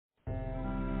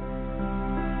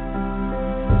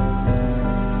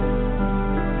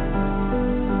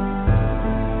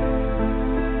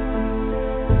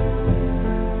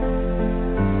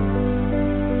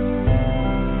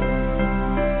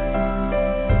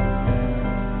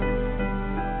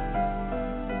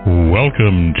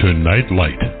Welcome to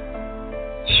Nightlight.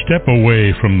 Step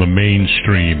away from the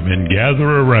mainstream and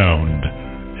gather around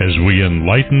as we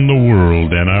enlighten the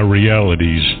world and our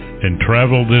realities and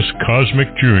travel this cosmic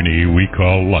journey we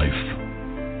call life.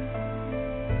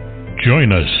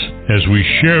 Join us as we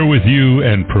share with you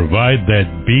and provide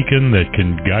that beacon that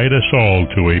can guide us all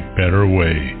to a better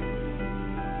way.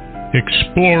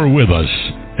 Explore with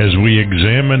us as we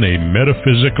examine a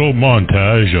metaphysical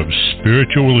montage of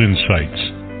spiritual insights,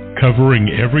 covering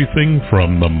everything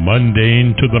from the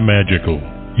mundane to the magical,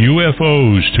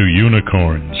 UFOs to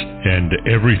unicorns, and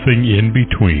everything in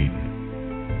between.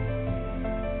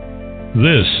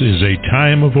 This is a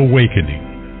time of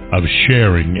awakening, of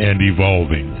sharing and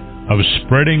evolving, of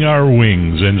spreading our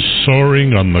wings and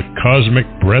soaring on the cosmic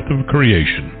breath of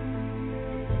creation.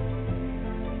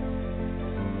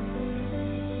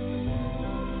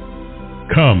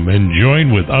 Come and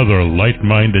join with other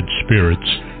light-minded spirits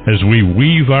as we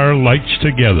weave our lights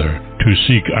together to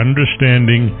seek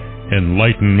understanding,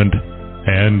 enlightenment,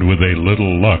 and, with a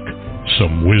little luck,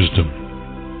 some wisdom.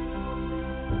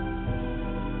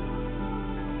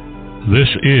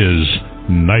 This is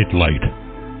Nightlight,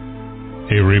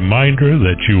 a reminder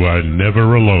that you are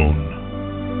never alone.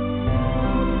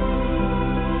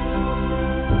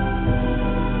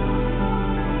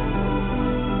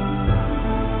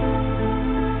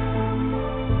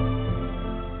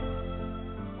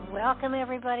 Welcome,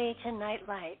 everybody, to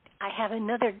Nightlight. I have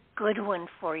another good one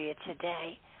for you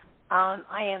today.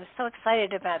 I am so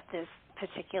excited about this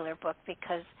particular book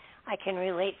because I can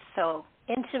relate so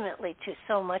intimately to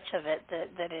so much of it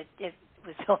that it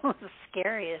was almost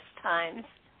scary at times.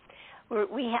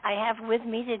 I have with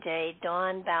me today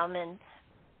Dawn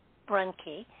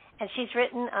Baumann-Brunke, and she's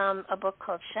written a book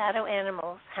called Shadow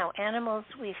Animals, How Animals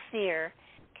We Fear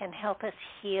Can Help Us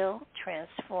Heal,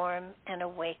 Transform, and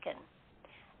Awaken.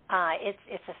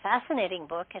 It's a fascinating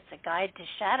book. It's a guide to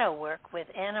shadow work with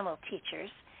animal teachers,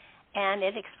 and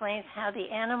it explains how the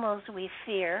animals we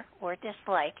fear or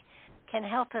dislike can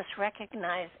help us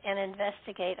recognize and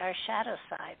investigate our shadow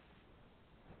side.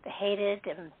 The hated,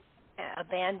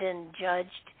 abandoned,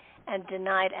 judged, and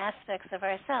denied aspects of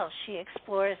ourselves. She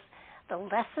explores the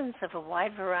lessons of a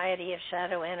wide variety of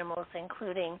shadow animals,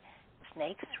 including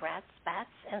snakes, rats, bats,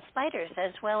 and spiders,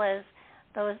 as well as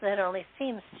those that only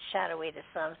seem shadowy to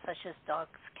some, such as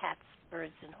dogs, cats,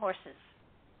 birds, and horses.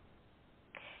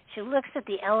 She looks at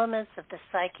the elements of the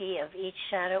psyche of each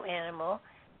shadow animal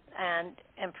and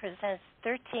presents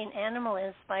 13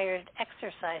 animal-inspired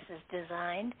exercises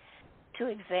designed to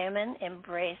examine,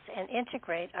 embrace, and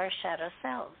integrate our shadow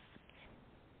selves.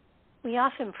 We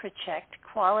often project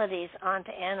qualities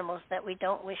onto animals that we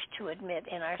don't wish to admit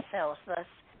in ourselves, thus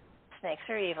snakes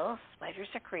are evil, spiders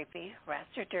are creepy,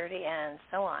 rats are dirty, and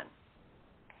so on.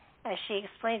 As she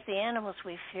explains, the animals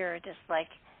we fear or dislike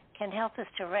can help us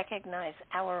to recognize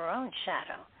our own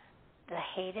shadow, the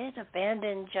hated,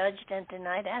 abandoned, judged, and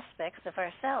denied aspects of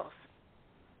ourselves.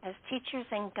 As teachers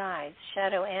and guides,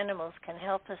 shadow animals can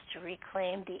help us to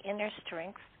reclaim the inner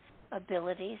strengths,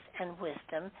 abilities, and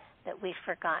wisdom that we've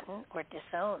forgotten or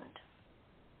disowned.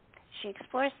 She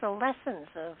explores the lessons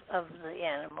of the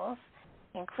animals,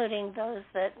 including those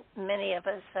that many of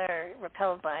us are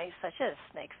repelled by, such as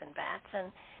snakes and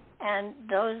bats, and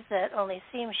those that only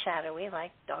seem shadowy,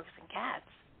 like dogs and cats.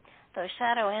 Though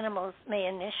shadow animals may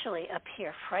initially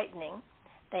appear frightening,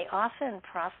 they often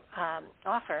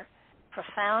offer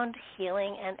profound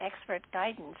healing and expert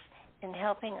guidance in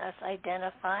helping us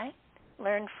identify,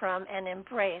 learn from, and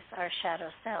embrace our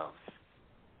shadow selves.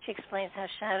 She explains how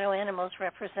shadow animals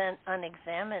represent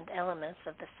unexamined elements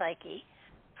of the psyche,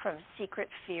 from secret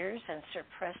fears and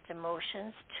suppressed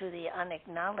emotions to the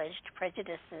unacknowledged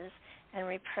prejudices and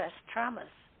repressed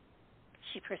traumas.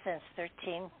 She presents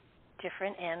 13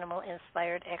 different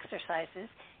animal-inspired exercises,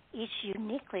 each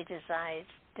uniquely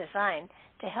designed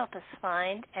to help us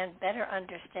find and better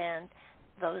understand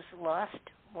those lost,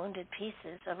 wounded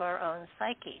pieces of our own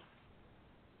psyche.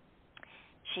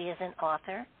 She is an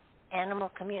author,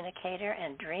 animal communicator,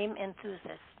 and dream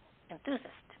enthusiast.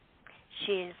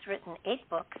 She's written 8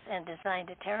 books and designed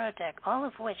a tarot deck, all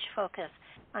of which focus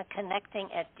on connecting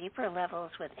at deeper levels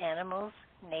with animals,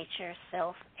 nature,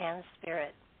 self, and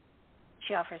spirit.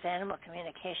 She offers animal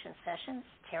communication sessions,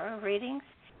 tarot readings,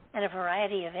 and a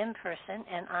variety of in-person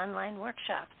and online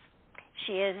workshops.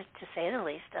 She is, to say the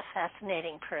least, a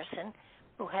fascinating person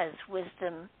who has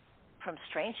wisdom from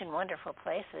strange and wonderful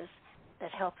places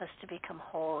that help us to become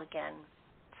whole again.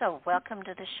 So welcome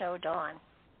to the show, Dawn.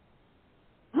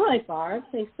 Hi, Barb.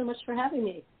 Thanks so much for having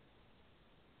me.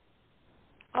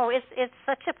 Oh, it's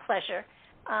such a pleasure.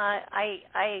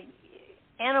 I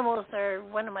animals are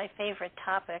one of my favorite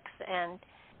topics, and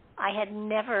it had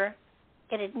never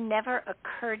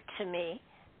occurred to me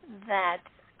that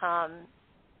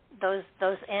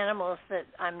those animals that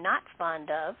I'm not fond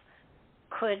of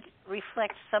could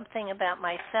reflect something about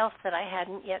myself that I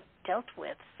hadn't yet dealt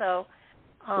with. So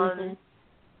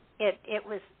it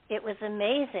was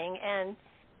amazing, and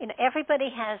everybody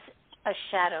has a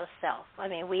shadow self. I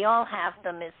mean, we all have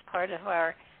them as part of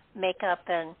our makeup,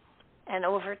 and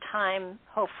over time,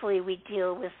 hopefully, we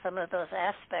deal with some of those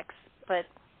aspects. But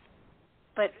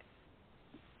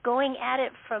going at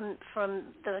it from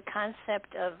the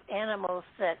concept of animals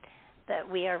that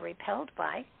we are repelled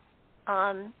by,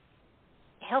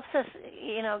 helps us,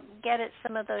 get at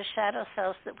some of those shadow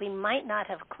selves that we might not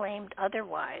have claimed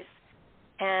otherwise,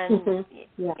 and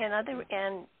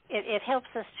it helps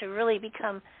us to really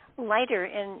become lighter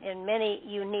in many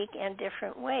unique and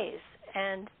different ways.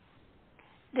 And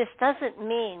this doesn't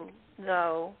mean,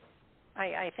 though,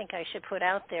 I think I should put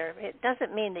out there, it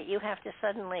doesn't mean that you have to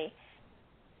suddenly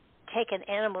take an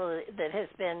animal that has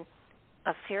been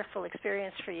a fearful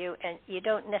experience for you, and you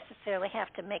don't necessarily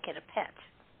have to make it a pet.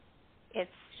 It's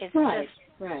just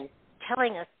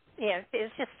telling us,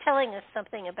 it's just telling us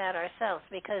something about ourselves.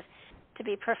 Because, to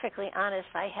be perfectly honest,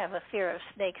 I have a fear of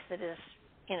snakes that is,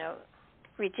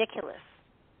 ridiculous,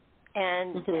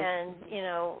 and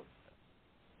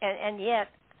yet,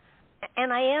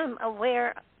 and I am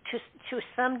aware to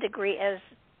some degree as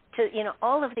to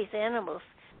all of these animals,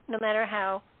 no matter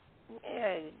how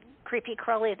creepy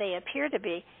crawly they appear to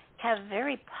be, have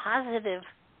very positive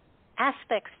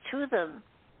aspects to them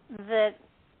that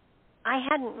I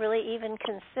hadn't really even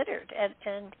considered.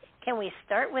 And can we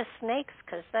start with snakes?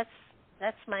 Because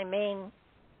that's my main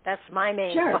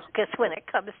focus when it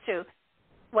comes to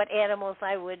what animals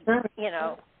I would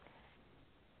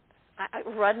I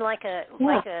run like a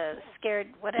scared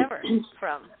whatever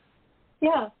from.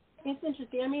 Yeah, it's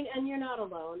interesting. I mean, and you're not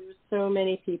alone. There's so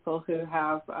many people who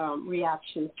have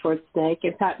reactions towards snake.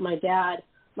 In fact, my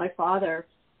father,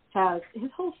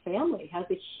 his whole family has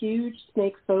a huge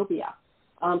snake phobia.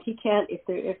 He can't, if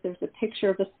there's a picture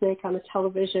of a snake on the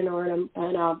television or in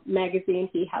a magazine,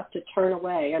 he has to turn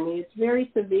away. I mean, it's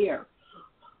very severe.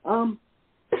 Wow.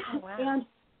 And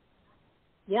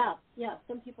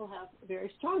some people have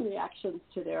very strong reactions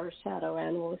to their shadow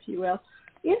animal, if you will.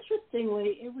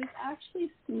 Interestingly, it was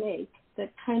actually snake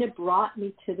that kind of brought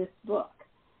me to this book.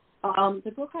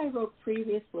 The book I wrote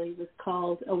previously was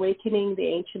called Awakening the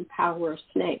Ancient Power of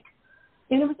Snake.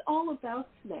 And it was all about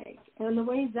snake. And the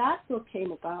way that book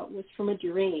came about was from a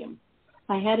dream.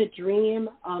 I had a dream.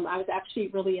 I was actually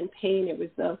really in pain. It was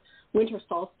the winter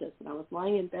solstice, and I was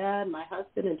lying in bed. My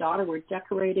husband and daughter were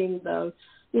decorating the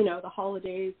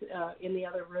holidays in the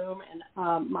other room, and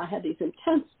I had these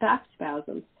intense back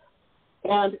spasms.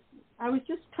 And I was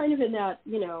just kind of in that,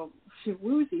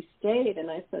 woozy state, and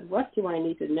I said, what do I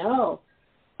need to know?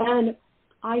 And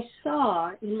I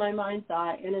saw in my mind's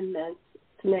eye an immense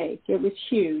snake. It was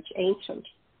huge, ancient,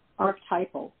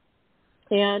 archetypal.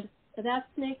 And that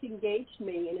snake engaged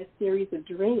me in a series of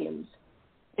dreams.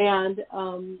 And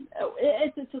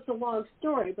it's just a long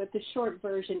story, but the short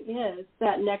version is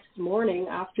that next morning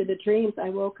after the dreams, I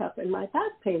woke up and my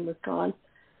back pain was gone.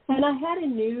 And I had a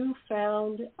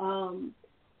newfound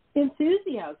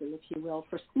enthusiasm, if you will,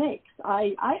 for snakes.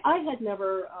 I had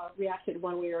never reacted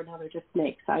one way or another to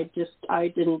snakes. I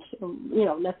didn't,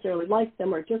 necessarily like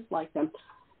them or dislike them.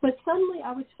 But suddenly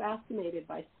I was fascinated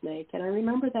by snake. And I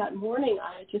remember that morning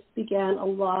I just began a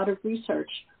lot of research.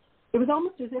 It was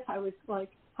almost as if I was like,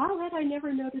 how had I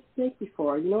never noticed snake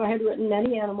before? I had written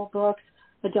many animal books.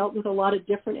 I dealt with a lot of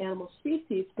different animal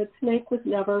species, but snake was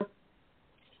never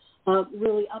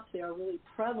really up there, really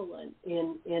prevalent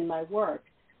in my work.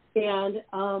 And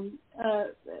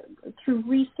through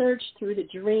research, through the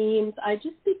dreams, I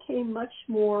just became much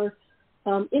more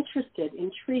interested,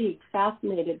 intrigued,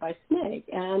 fascinated by snake.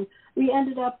 And we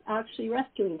ended up actually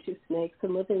rescuing 2 snakes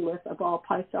and living with a ball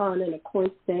python and a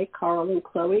corn snake, Carl and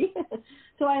Chloe.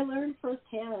 So I learned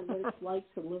firsthand what it's like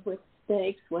to live with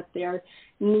snakes, what their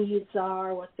needs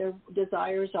are, what their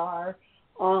desires are.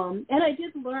 And I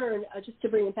did learn, just to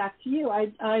bring it back to you,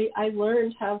 I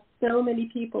learned how so many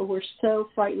people were so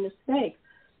frightened of snakes.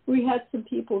 We had some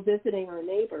people visiting our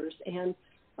neighbors, and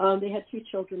they had 2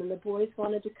 children, and the boys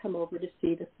wanted to come over to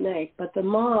see the snake. But the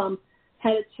mom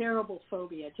had a terrible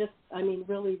phobia,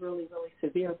 really, really, really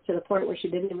severe, to the point where she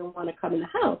didn't even want to come in the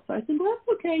house. So I said, well,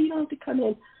 that's okay, you don't have to come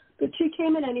in. But she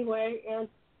came in anyway, and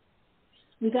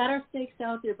we got our snakes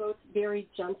out. They're both very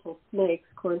gentle snakes.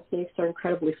 Corn snakes are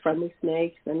incredibly friendly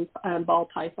snakes, and ball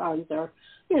pythons are,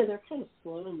 they're kind of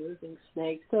slow-moving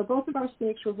snakes. So both of our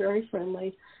snakes were very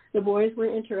friendly. The boys were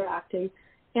interacting.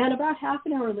 And about half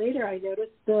an hour later, I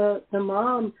noticed the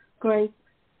mom going,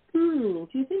 do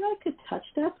you think I could touch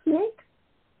that snake?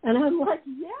 And I'm like,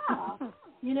 yeah,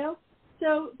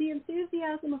 So the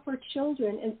enthusiasm of her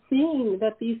children and seeing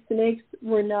that these snakes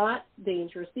were not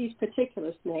dangerous, these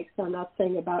particular snakes, I'm not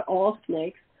saying about all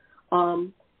snakes,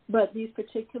 but these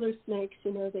particular snakes,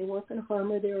 they weren't going to harm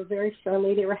her. They were very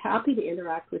friendly. They were happy to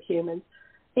interact with humans.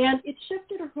 And it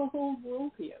shifted her whole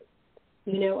worldview,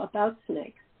 about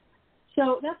snakes.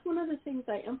 So that's one of the things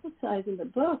I emphasize in the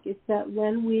book is that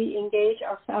when we engage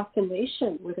our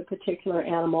fascination with a particular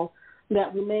animal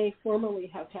that we may formerly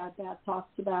have had bad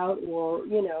thoughts about or,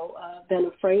 been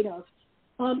afraid of,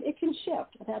 it can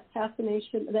shift. That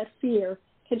fascination, that fear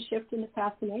can shift into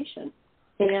fascination.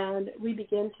 And we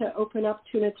begin to open up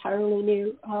to an entirely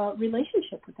new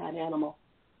relationship with that animal.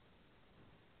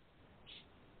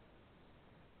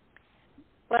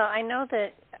 Well, I know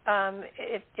that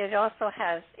it also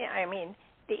has,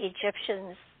 the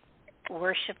Egyptians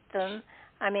worshipped them.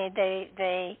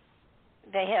 They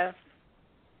have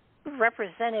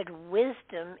represented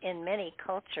wisdom in many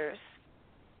cultures,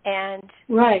 and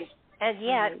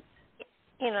yet,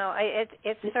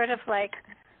 it's sort of like,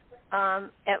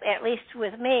 at least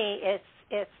with me,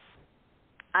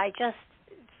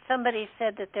 somebody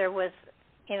said that there was,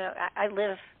 I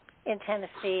live in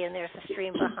Tennessee and there's a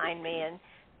stream behind me, and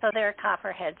so there are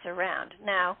copperheads around.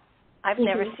 Now, I've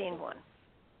never seen one,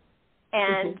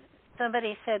 and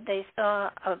somebody said they saw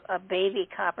a baby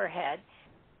copperhead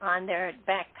on their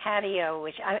back patio,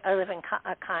 which I live in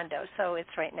a condo, so it's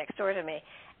right next door to me.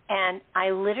 And I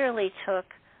literally took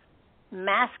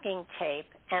masking tape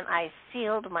and I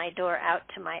sealed my door out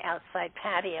to my outside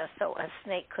patio so a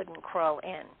snake couldn't crawl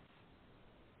in.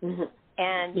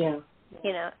 And,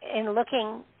 in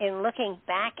looking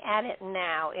back at it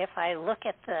now, if I look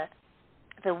at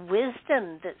the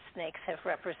wisdom that snakes have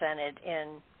represented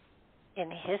in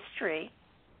history,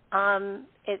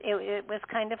 it was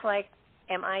kind of like,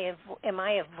 Am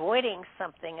I avoiding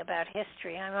something about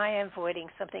history? Am I avoiding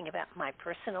something about my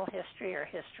personal history or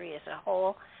history as a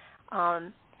whole?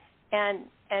 And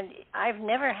I've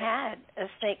never had a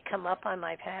snake come up on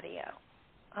my patio.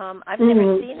 I've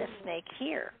never seen a snake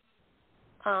here.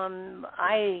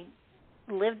 I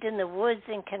lived in the woods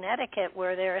in Connecticut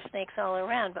where there are snakes all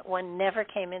around, but one never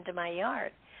came into my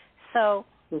yard. So.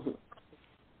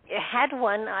 Had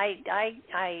one, I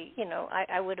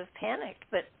would have panicked,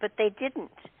 but they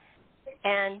didn't,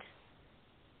 and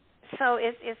so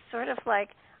it's sort of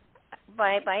like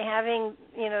by having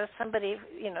somebody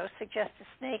suggest a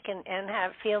snake and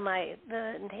feel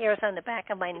the hairs on the back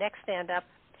of my neck stand up.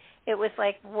 It was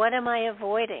like, what am I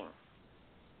avoiding?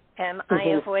 Am I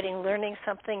avoiding learning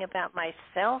something about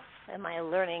myself? Am I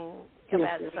learning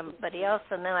about somebody else?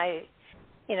 And then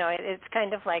it's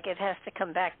kind of like it has to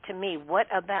come back to me. What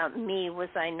about me was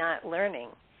I not learning?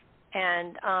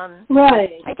 And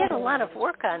I did a lot of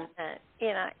work on that.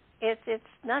 It's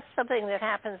not something that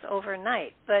happens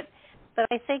overnight, but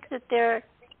I think that there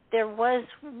was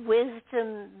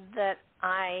wisdom that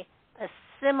I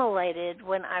assimilated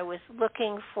when I was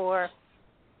looking for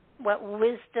what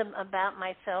wisdom about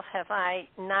myself have I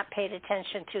not paid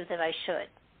attention to that I should.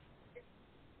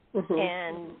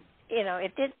 And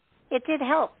it did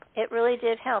help. It really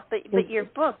did help. But your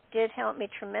book did help me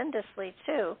tremendously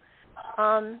too.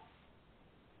 I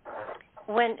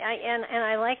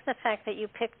like the fact that you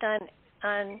picked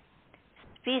on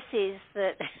species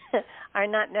that are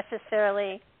not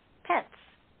necessarily pets.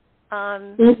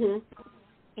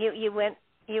 You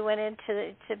went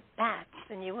into bats,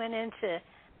 and you went into.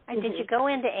 Did you go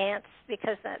into ants?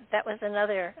 Because that was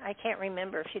another. I can't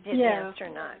remember if you did ants or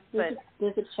not. But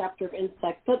there's a chapter of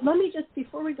insects. But let me just,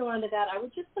 before we go on to that, I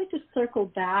would just like to circle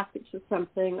back to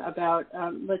something about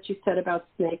what you said about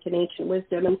snake and ancient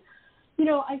wisdom. And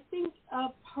I think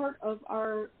part of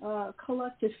our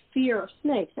collective fear of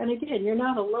snakes. And again, you're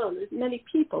not alone. There's many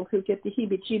people who get the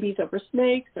heebie-jeebies over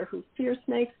snakes, or who fear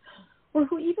snakes, or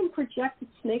who even project that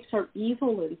snakes are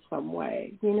evil in some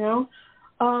way.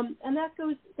 And that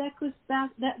goes back.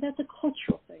 That's a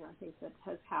cultural thing, I think, that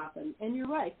has happened. And you're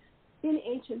right. In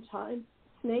ancient times,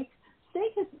 snake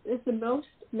is the most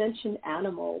mentioned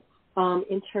animal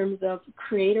in terms of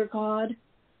creator god,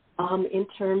 in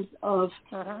terms of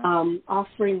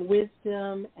offering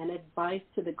wisdom and advice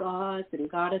to the gods and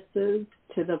goddesses,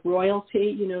 to the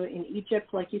royalty. In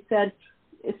Egypt, like you said,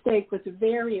 a snake was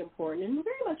very important and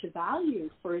very much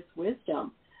valued for its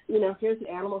wisdom. here's an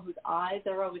animal whose eyes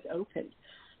are always open,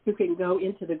 who can go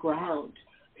into the ground,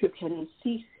 who can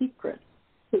see secrets,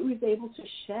 who is able to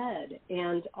shed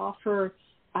and offer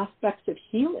aspects of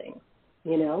healing,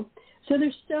 So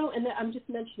there's and I'm just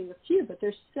mentioning a few, but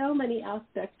there's so many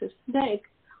aspects of snake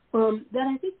that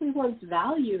I think we once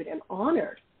valued and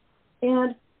honored.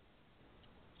 And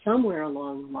somewhere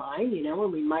along the line,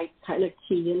 when we might kind of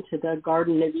key into the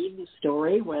Garden of Eden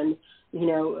story when,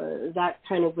 that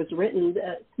kind of was written,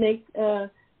 snake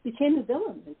became the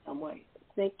villain in some ways.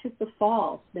 Snake took the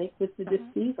fall. Snake was the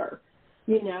deceiver,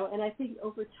 and I think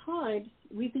over time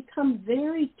we've become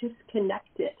very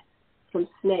disconnected from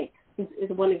snakes. Is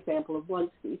one example of one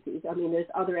species. I mean, there's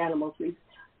other animals we've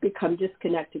become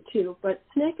disconnected to, but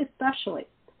snake especially.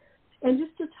 And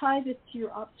just to tie this to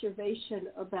your observation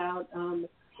about,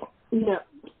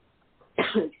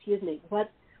 excuse me, what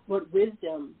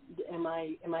wisdom am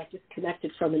I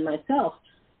disconnected from in myself?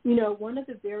 One of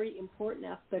the very important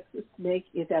aspects of snake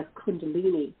is as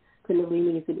kundalini.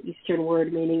 Kundalini is an Eastern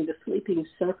word meaning the sleeping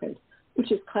serpent,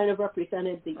 which is kind of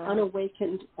represented the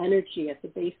unawakened energy at the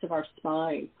base of our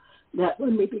spine. That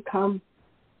when we become,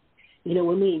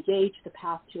 when we engage the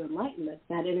path to enlightenment,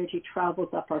 that energy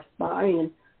travels up our spine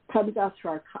and comes out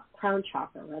through our crown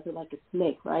chakra, rather like a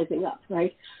snake rising up,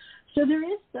 right? So there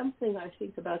is something, I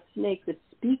think, about snake that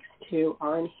speaks to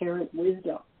our inherent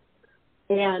wisdom.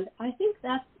 And I think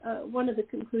that's one of the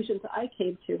conclusions I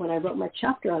came to when I wrote my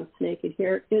chapter on snake in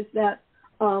here, is that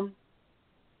I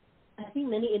think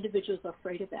many individuals are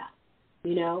afraid of that,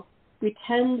 We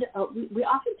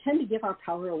often tend to give our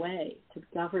power away to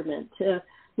government, to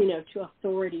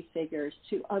authority figures,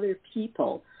 to other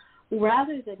people,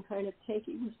 rather than kind of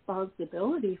taking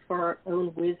responsibility for our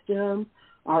own wisdom,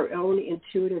 our own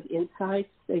intuitive insights,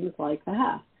 things like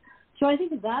that. So I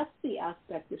think that's the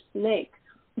aspect of snake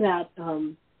that,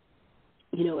 as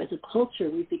a culture,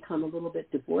 we've become a little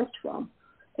bit divorced from.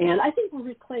 And I think we're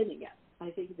reclaiming it. I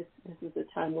think this is a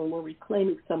time when we're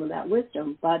reclaiming some of that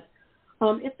wisdom, but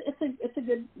it's a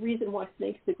good reason why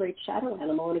snake's a great shadow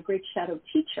animal and a great shadow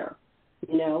teacher.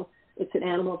 It's an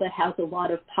animal that has a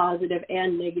lot of positive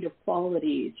and negative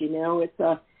qualities.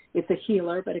 It's a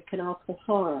healer, but it can also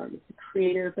harm. It's a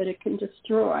creator, but it can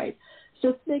destroy.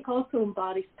 So snake also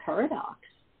embodies paradox,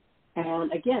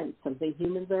 and again, something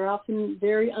humans are often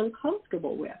very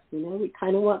uncomfortable with. We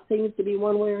kind of want things to be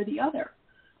one way or the other.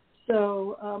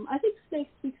 So I think snake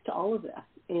speaks to all of this.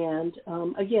 And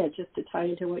again, just to tie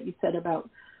into what you said about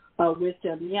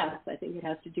wisdom, yes, I think it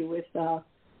has to do with,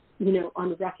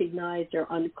 unrecognized or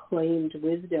unclaimed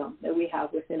wisdom that we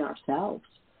have within ourselves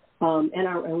and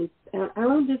our own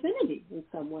divinity in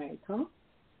some ways, huh?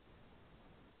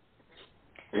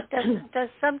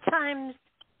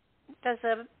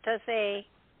 Does a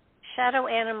shadow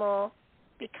animal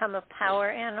become a power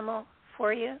animal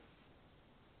for you?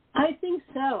 I think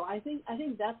so. I think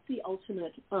that's the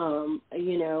ultimate,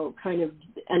 kind of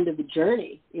end of the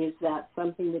journey, is that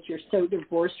something that you're so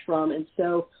divorced from and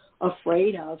so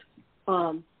afraid of.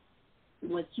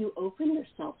 Once you open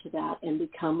yourself to that and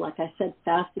become, like I said,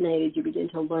 fascinated, you begin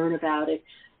to learn about it,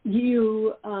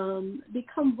 you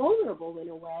become vulnerable in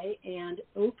a way and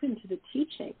open to the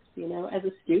teachings, as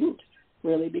a student,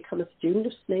 really become a student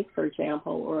of snake, for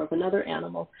example, or of another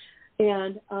animal.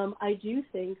 And I do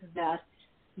think that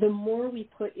the more we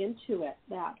put into it,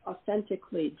 that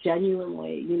authentically,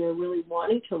 genuinely, really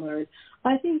wanting to learn,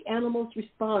 I think animals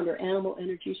respond, or animal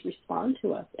energies respond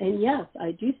to us. And yes,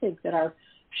 I do think that our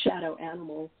shadow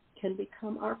animals can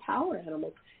become our power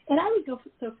animals. And I would go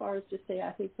so far as to say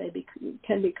I think they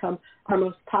can become our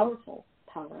most powerful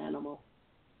power animal.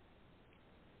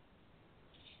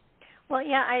 Well,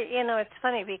 yeah, it's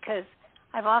funny because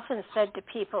I've often said to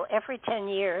people, every 10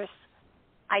 years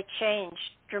I change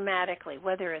dramatically,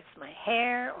 whether it's my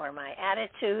hair or my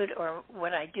attitude or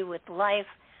what I do with life.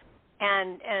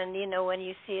 And when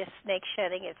you see a snake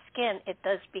shedding its skin, it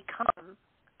does become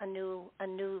a new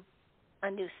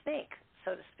snake,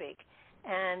 so to speak.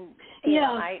 And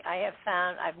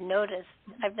I've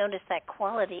noticed that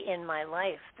quality in my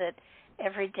life, that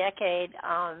every decade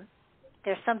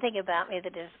there's something about me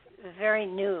that is very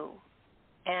new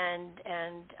and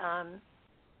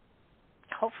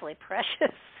hopefully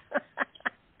precious.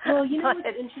 Well,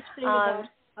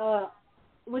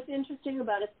 what's interesting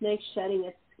about a snake shedding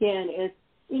its skin is,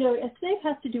 a snake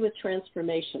has to do with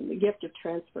transformation, the gift of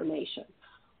transformation.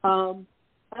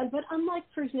 But unlike,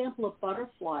 for example, a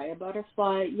butterfly,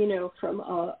 from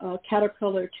a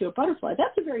caterpillar to a butterfly,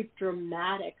 that's a very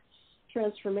dramatic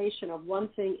transformation of one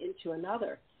thing into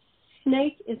another.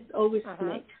 Snake is always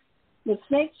snake. When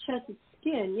snake sheds its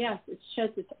skin, yes, it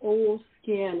sheds its old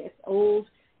skin, its old,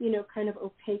 kind of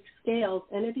opaque scales,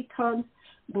 and it becomes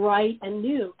bright and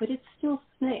new, but it's still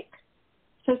snake.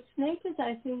 So snake is,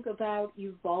 I think, about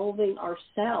evolving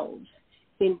ourselves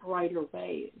in brighter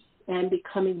ways and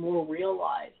becoming more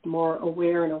realized, more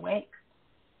aware and awake.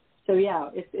 So yeah,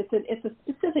 it's a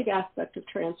specific aspect of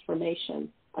transformation,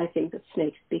 I think, that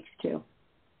snake speaks to.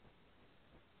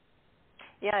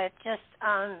 Yeah, it just,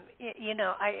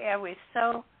 I was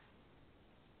so,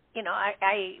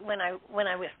 I when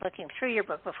I was looking through your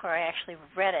book before I actually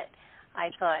read it, I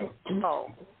thought,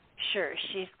 oh, sure,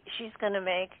 she's going to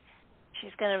make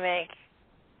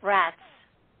rats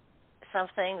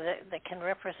something that can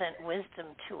represent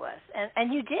wisdom to us,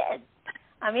 and you did.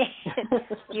 I mean,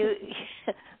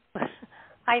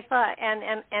 I thought,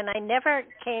 and I never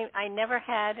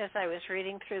had, as I was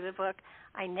reading through the book,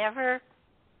 I never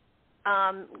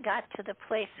got to the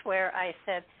place where I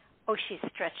said, oh, she's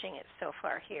stretching it so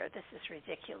far here. This is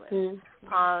ridiculous.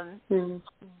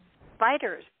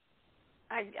 Spiders.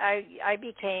 I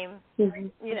became,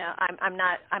 I'm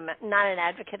not an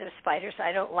advocate of spiders.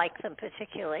 I don't like them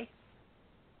particularly,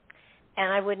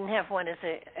 and I wouldn't have one as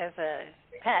a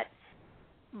pet.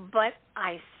 But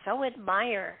I so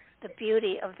admire the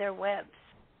beauty of their webs.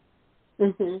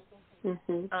 Yeah.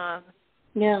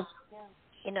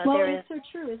 It's so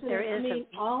true, isn't it? I mean,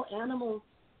 all animals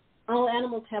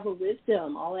have a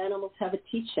wisdom. All animals have a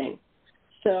teaching.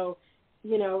 So,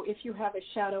 if you have a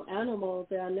shadow animal,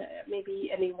 then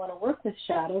maybe, and you want to work with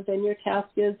shadow, then your task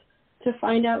is to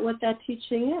find out what that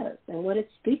teaching is and what it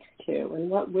speaks to and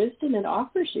what wisdom it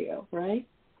offers you, right?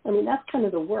 I mean, that's kind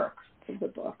of the work of the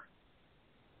book.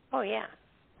 Oh, yeah.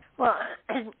 Well,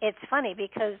 it's funny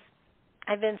because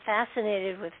I've been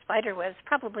fascinated with spider webs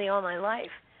probably all my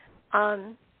life.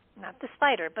 Not the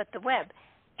spider, but the web.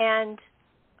 And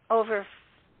over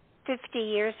 50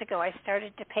 years ago, I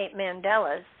started to paint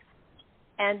mandalas,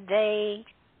 and they,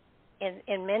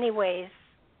 in many ways,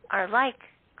 are like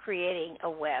creating a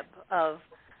web of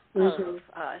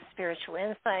spiritual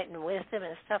insight and wisdom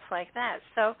and stuff like that.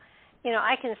 So,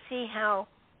 I can see how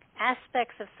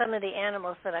aspects of some of the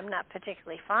animals that I'm not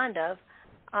particularly fond of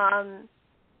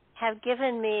have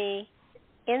given me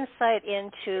insight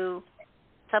into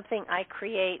something I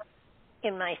create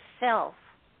in myself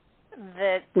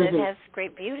that has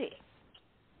great beauty.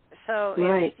 So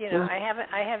right. I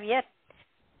have yet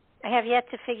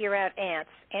to figure out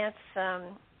ants. Ants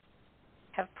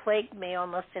have plagued me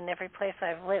almost in every place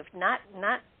I've lived. Not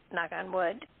knock on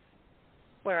wood,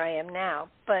 where I am now,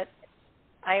 but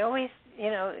I always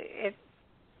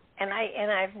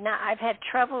I've had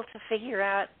trouble to figure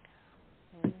out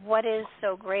what is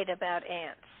so great about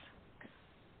ants.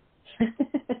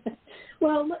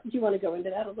 Well, do you want to go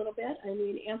into that a little bit? I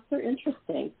mean, ants are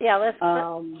interesting. Yeah, let's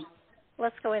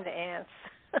go into ants.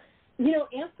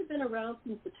 Ants have been around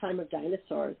since the time of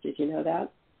dinosaurs. Did you know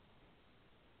that?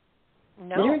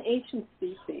 No. They're an ancient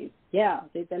species. Yeah,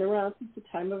 they've been around since the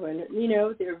time of,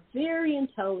 they're very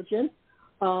intelligent.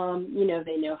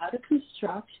 They know how to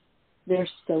construct. They're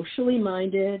socially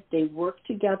minded. They work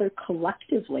together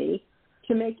collectively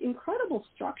to make incredible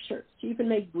structures, to even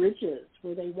make bridges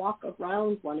where they walk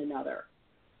around one another.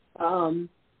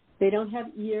 They don't have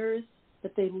ears,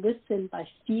 but they listen by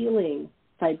feeling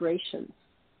vibrations.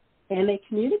 And they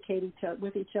communicate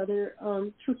with each other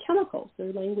through chemicals.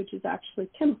 Their language is actually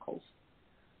chemicals.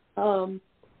 There's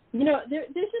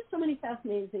just so many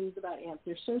fascinating things about ants.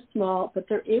 They're so small, but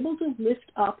they're able to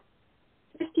lift up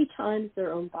 50 times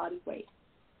their own body weight.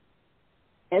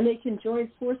 And they can join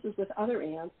forces with other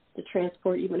ants to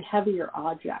transport even heavier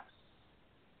objects.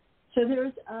 So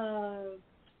there's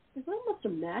almost a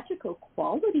magical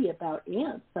quality about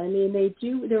ants. I mean,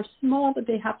 they're small, but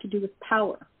they have to do with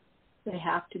power. They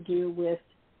have to do with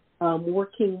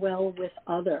working well with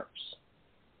others.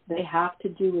 They have to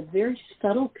do with very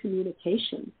subtle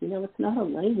communications. It's not a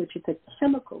language, it's a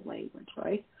chemical language,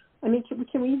 right? I mean,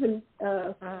 can we even,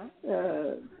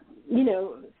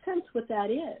 sense what that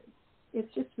is?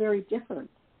 It's just very different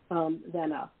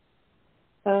than us.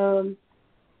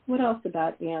 What else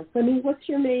about ants? I mean, what's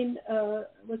your main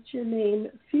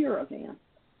fear of ants?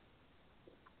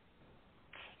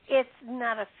 It's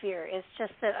not a fear. It's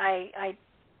just that I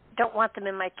don't want them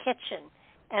in my kitchen,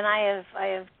 and I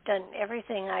have done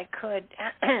everything I could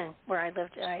where I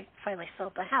lived. I finally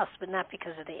sold the house, but not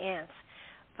because of the ants.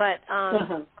 But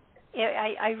I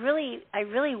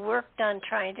really worked on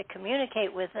trying to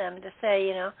communicate with them to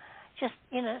say, just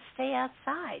stay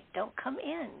outside. Don't come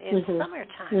in. It's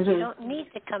summertime. You don't need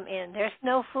to come in. There's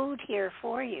no food here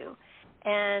for you.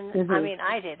 And I mean,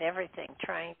 I did everything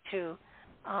trying to.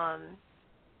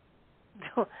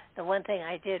 The one thing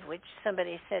I did, which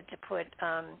somebody said to put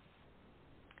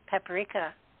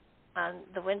paprika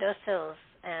the windowsills,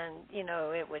 and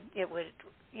it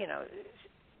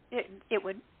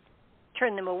would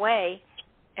turn them away,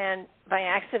 and by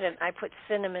accident I put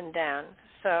cinnamon down.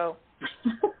 So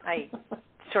I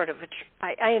sort of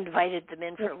I invited them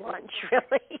in for lunch,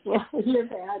 really. Well, you're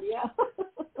bad, yeah.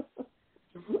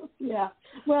 Yeah.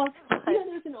 Well,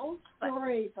 there's an old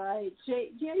story by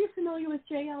J. Are you familiar with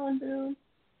J. Allen Boone,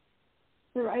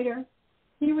 the writer?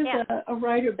 He was a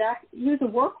writer back. He was a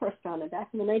war correspondent back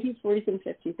in the 1940s and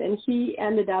 50s, and he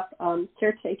ended up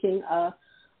caretaking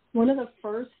one of the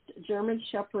first German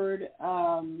Shepherd,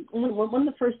 one of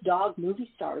the first dog movie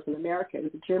stars in America. It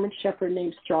was a German Shepherd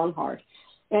named Strongheart,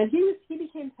 and he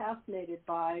became fascinated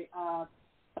by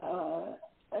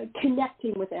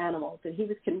connecting with animals, and he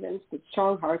was convinced that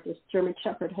Strongheart, this German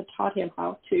Shepherd, had taught him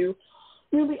how to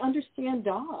really understand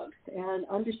dogs and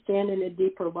understand in a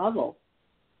deeper level.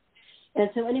 And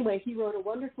so anyway, he wrote a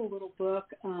wonderful little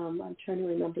book. I'm trying to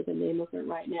remember the name of it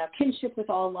right now, Kinship with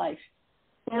All Life.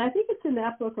 And I think it's in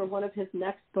that book or one of his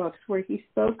next books where he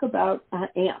spoke about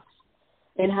ants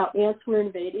and how ants were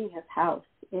invading his house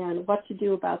and what to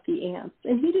do about the ants.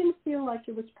 And he didn't feel like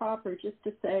it was proper just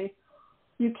to say,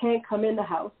 you can't come in the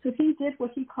house. So he did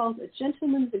what he called a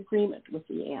gentleman's agreement with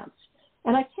the ants.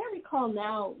 And I can't recall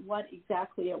now what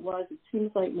exactly it was. It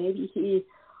seems like maybe he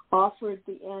offered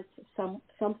the ants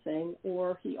something,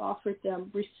 or he offered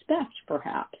them respect,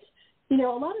 perhaps. A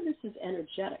lot of this is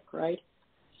energetic, right?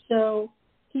 So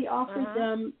he offered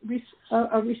them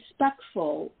a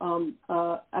respectful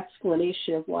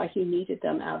explanation of why he needed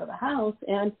them out of the house,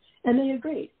 and they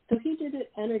agreed. So he did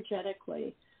it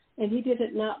energetically. And he did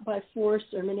it not by force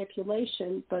or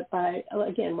manipulation, but by,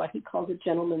 again, what he called a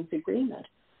gentleman's agreement.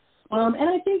 And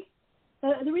I think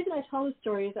the reason I tell this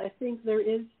story is I think there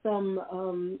is some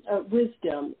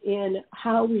wisdom in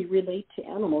how we relate to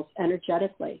animals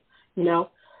energetically.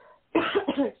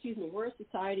 Excuse me, we're a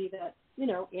society that,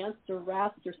 ants or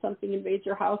rats or something invades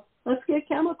your house. Let's get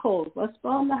chemicals. Let's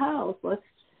bomb the house. Let's,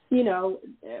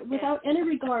 without any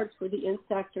regard for the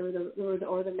insect or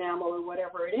the mammal or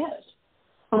whatever it is.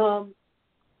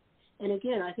 And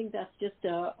again, I think that's just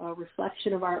a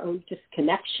reflection of our own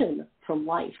disconnection from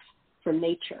life, from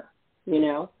nature,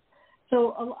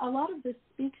 So a lot of this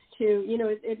speaks to,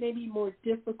 it may be more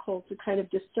difficult to kind of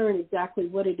discern exactly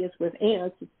what it is with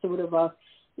ants. It's sort of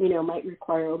might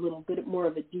require a little bit more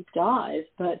of a deep dive,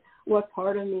 but what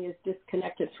part of me is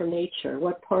disconnected from nature?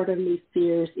 What part of me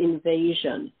fears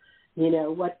invasion?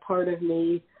 What part of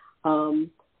me,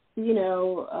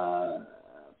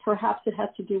 perhaps it has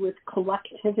to do with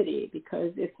collectivity,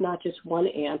 because it's not just one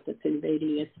ant that's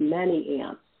invading, it's many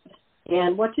ants.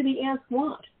 And what do the ants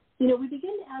want? We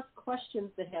begin to ask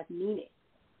questions that have meaning.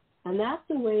 And that's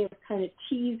a way of kind of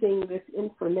teasing this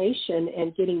information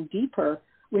and getting deeper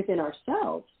within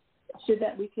ourselves so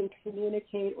that we can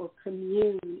communicate or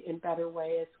commune in better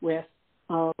ways with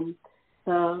our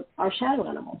shadow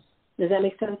animals. Does that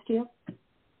make sense to you?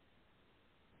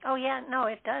 Oh, yeah, no,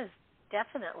 it does,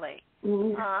 definitely.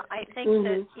 Mm-hmm. I think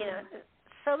that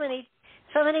so many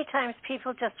times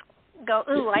people just go,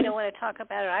 "Ooh, I don't want to talk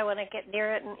about it. I want to get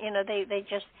near it," and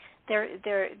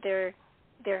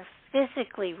they're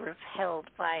physically repelled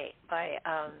by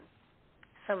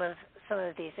some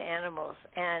of these animals,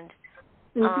 and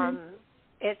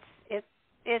it's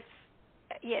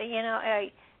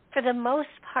for the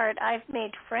most part I've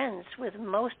made friends with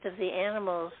most of the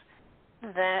animals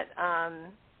that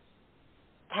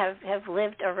have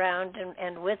lived around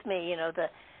and with me,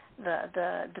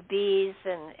 the bees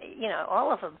and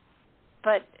all of them,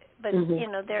 but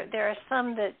there are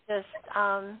some that just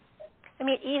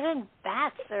even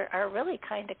bats are really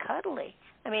kind of cuddly.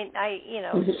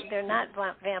 They're not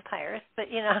vampires, but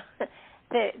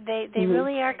they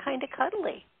really are kind of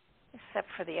cuddly, except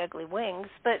for the ugly wings.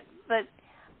 But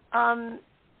and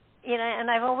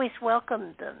I've always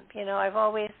welcomed them. I've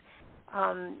always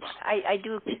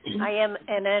I am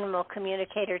an animal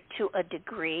communicator to a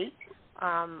degree.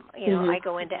 I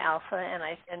go into alpha and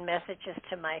I send messages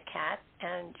to my cat,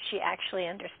 and she actually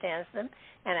understands them,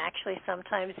 and actually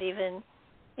sometimes even,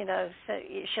 so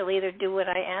she'll either do what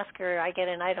I ask her, or I get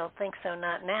an "I don't think so,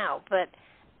 not now." But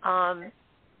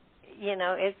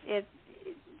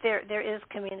there is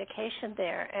communication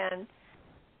there, and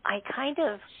I kind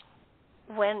of,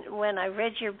 when I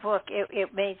read your book,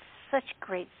 it made such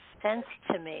great sense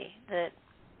to me that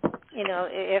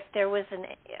if there was an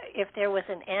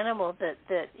animal that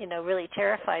really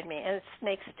terrified me, and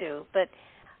snakes do, but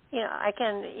I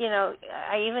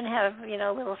I even have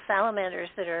little salamanders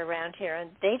that are around here, and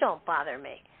they don't bother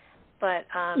me, but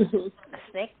a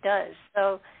snake does.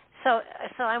 So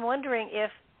I'm wondering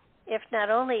if if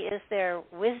not only is there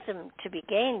wisdom to be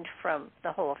gained from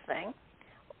the whole thing,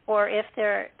 or if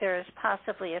there is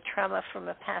possibly a trauma from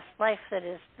a past life that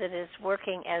is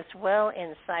working as well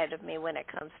inside of me when it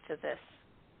comes to this.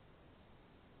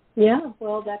 Yeah,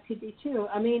 well, that could be too.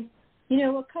 I mean,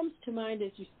 what comes to mind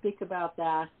as you speak about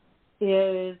that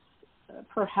is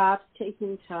perhaps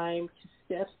taking time to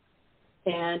sit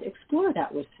and explore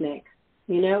that with Snake.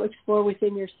 Explore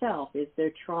within yourself. Is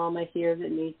there trauma here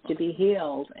that needs to be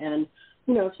healed? And,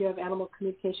 if you have animal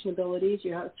communication abilities,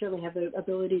 you certainly have the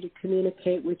ability to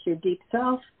communicate with your deep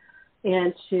self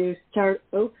and to start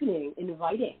opening,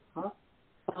 inviting,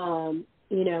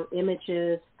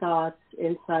 images, thoughts,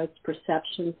 insights,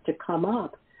 perceptions to come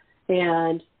up.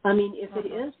 And, I mean, if it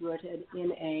is rooted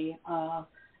in a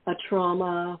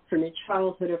trauma from your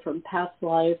childhood or from past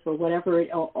life or whatever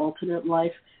alternate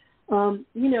life,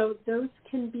 those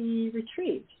can be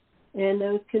retrieved and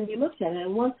those can be looked at.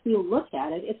 And once we look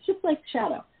at it, it's just like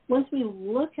shadow. Once we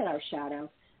look at our shadow,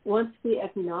 once we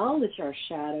acknowledge our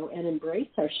shadow and embrace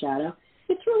our shadow,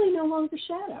 it's really no longer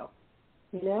shadow.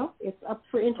 It's up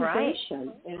for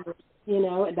integration. Right.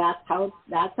 And, that's how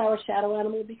a shadow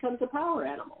animal becomes a power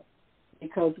animal,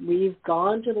 because we've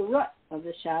gone to the root of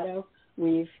the shadow.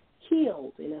 We've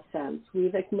healed, in a sense.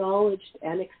 We've acknowledged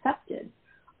and accepted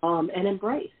and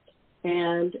embraced.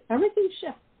 And everything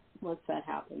shifts once that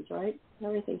happens, right?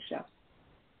 Everything shifts.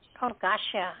 Oh,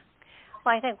 gosh, yeah.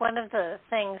 Well, I think one of the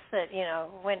things that,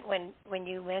 when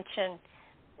you mentioned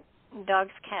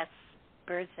dogs, cats,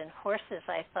 birds, and horses,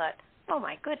 I thought, oh,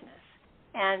 my goodness.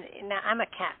 And now I'm a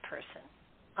cat person.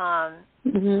 I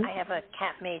have a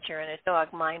cat major and a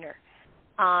dog minor.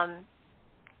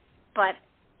 But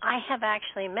I have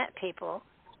actually met people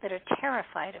that are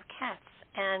terrified of cats.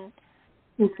 And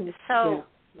so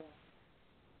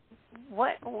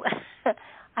what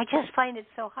I just find it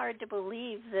so hard to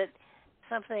believe that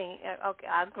something, okay,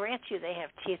 I'll grant you they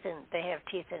have teeth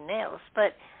and nails,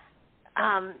 but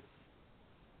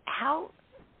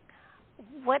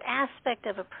what aspect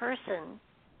of a person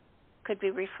could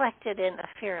be reflected in a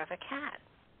fear of a cat?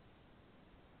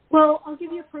 Well, I'll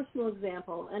give you a personal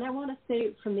example, and I want to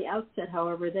say from the outset,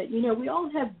 however, that, we all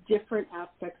have different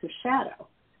aspects of shadow.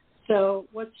 So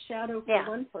what's shadow for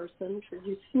one person, for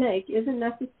you, Snake, isn't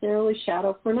necessarily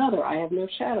shadow for another. I have no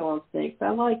shadow on snakes. I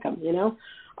like them,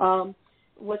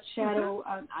 What's shadow,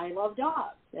 I love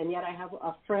dogs, and yet I have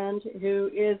a friend who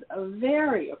is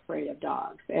very afraid of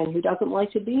dogs and who doesn't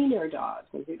like to be near dogs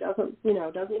and who doesn't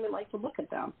even like to look at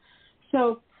them.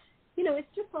 So,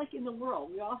 it's just like in the world.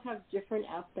 We all have different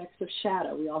aspects of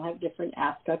shadow. We all have different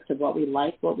aspects of what we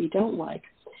like, what we don't like.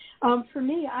 For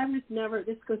me, I was never,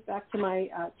 this goes back to my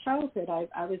childhood,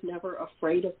 I was never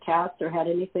afraid of cats or had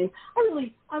anything.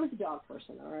 I was a dog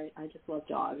person, all right? I just love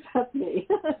dogs. That's me.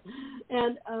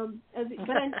 And but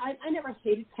I never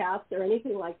hated cats or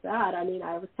anything like that. I mean,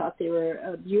 I always thought they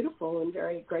were beautiful and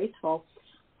very graceful.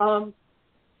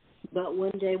 But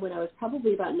one day when I was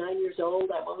probably about 9 years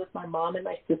old, I went with my mom and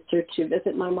my sister to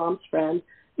visit my mom's friend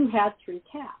who had 3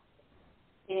 cats.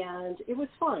 And it was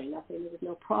fine. There was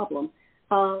no problem.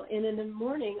 And in the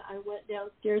morning, I went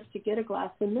downstairs to get a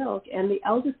glass of milk, and the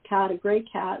eldest cat, a gray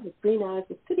cat with green eyes,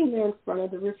 was sitting there in front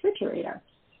of the refrigerator.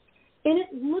 And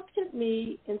it looked at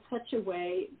me in such a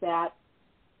way that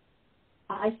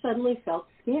I suddenly felt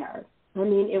scared. I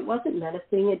mean, it wasn't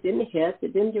menacing. It didn't hiss.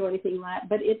 It didn't do anything like that.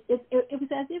 But it was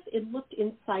as if it looked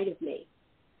inside of me,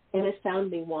 and it found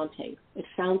me wanting. It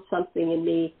found something in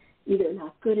me, either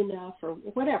not good enough or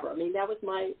whatever. I mean, that was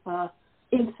my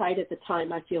insight at the time,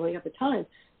 my feeling at the time.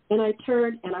 And I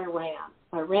turned and I ran.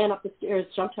 I ran up the stairs,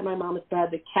 jumped on my mom's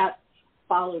bed. The cat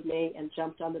followed me and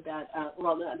jumped on the bed.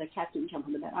 The cat didn't jump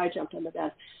on the bed. I jumped on the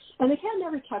bed. And the cat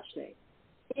never touched me.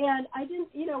 And I didn't,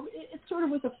 it sort of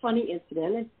was a funny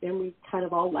incident, and we kind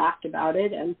of all laughed about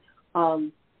it. And I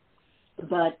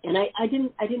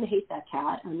didn't hate that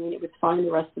cat. I mean, it was fine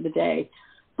the rest of the day.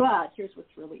 But here's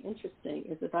what's really interesting: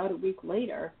 is about a week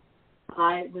later,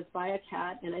 I was by a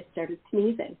cat and I started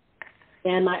sneezing,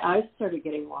 and my eyes started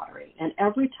getting watery. And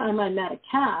every time I met a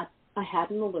cat, I had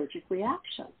an allergic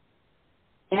reaction.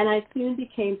 And I soon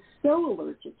became so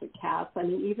allergic to cats. I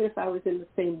mean, even if I was in the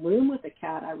same room with a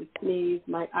cat, I would sneeze,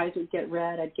 my eyes would get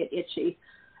red, I'd get itchy,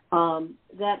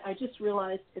 that I just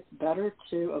realized it's better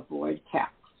to avoid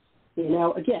cats.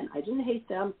 Again, I didn't hate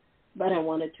them, but I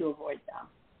wanted to avoid them.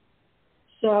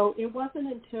 So it wasn't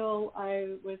until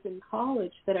I was in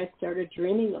college that I started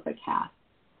dreaming of a cat.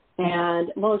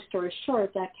 And long story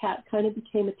short, that cat kind of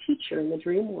became a teacher in the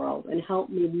dream world and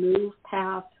helped me move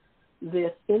past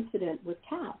this incident with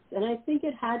cats. And I think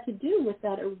it had to do with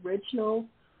that original,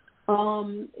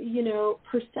 perception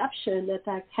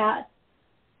that cat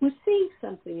was seeing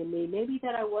something in me, maybe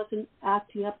that I wasn't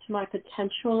acting up to my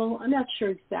potential. I'm not sure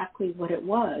exactly what it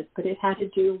was, but it had to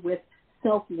do with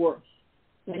self-worth.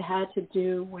 It had to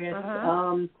do with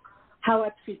how I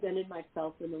presented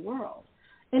myself in the world.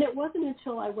 And it wasn't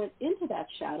until I went into that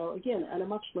shadow, again, at a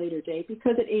much later date,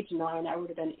 because at age 9 I would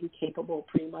have been incapable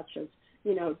pretty much of,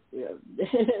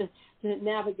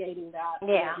 navigating that,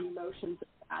 the emotions of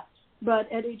that.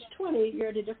 But at age 20, you're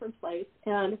at a different place.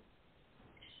 And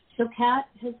so Cat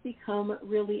has become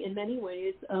really, in many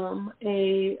ways,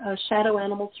 a shadow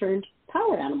animal turned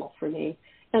power animal for me.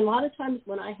 And a lot of times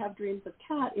when I have dreams of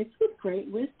Cat, it's with great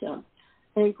wisdom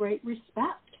and great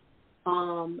respect.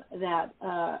 In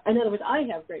other words, I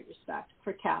have great respect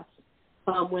for cats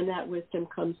when that wisdom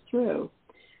comes through.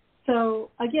 So,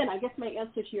 again, I guess my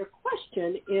answer to your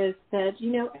question is that,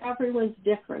 everyone's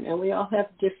different, and we all have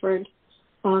different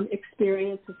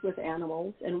experiences with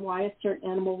animals, and why a certain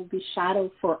animal will be shadow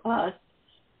for us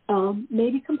may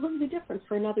be completely different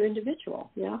for another individual,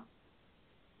 yeah?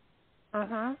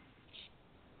 Uh-huh.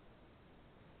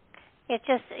 It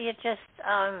just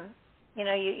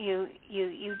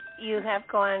you have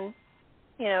gone,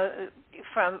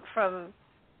 from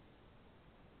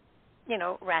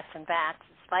rats and bats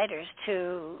and spiders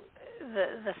to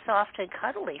the soft and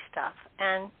cuddly stuff.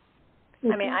 And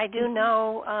I mean, I do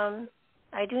know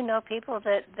people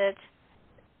that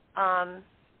are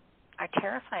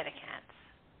terrified of cats,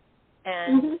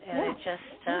 and it just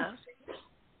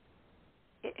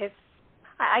it's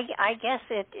I guess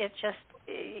it just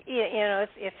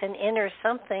it's an inner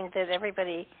something that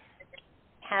everybody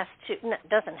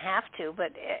doesn't have to,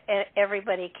 but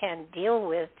everybody can deal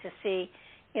with to see,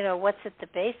 what's at the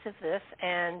base of this,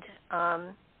 and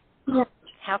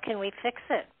how can we fix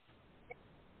it?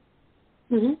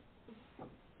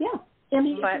 Yeah. I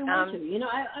mean, if you want to,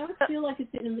 I would feel like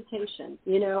it's an invitation.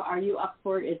 Are you up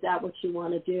for it? Is that what you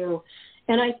want to do?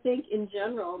 And I think in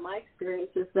general, my experience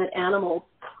is that animals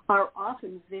are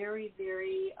often very,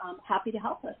 very happy to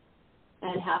help us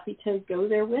and happy to go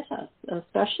there with us,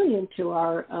 especially into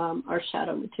our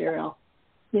shadow material.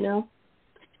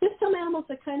 There's some animals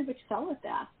that kind of excel at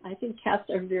that. I think cats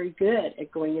are very good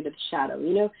at going into the shadow.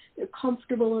 They're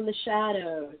comfortable in the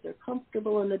shadows. They're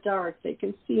comfortable in the dark. They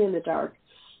can see in the dark.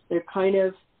 They're kind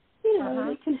of,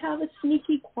 they can have a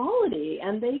sneaky quality,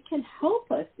 and they can help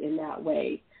us in that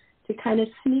way to kind of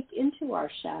sneak into our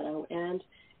shadow and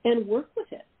work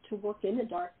with it, to work in the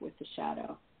dark with the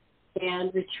shadow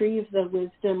and retrieve the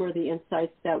wisdom or the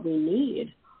insights that we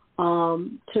need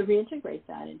to reintegrate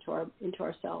that into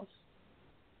ourselves.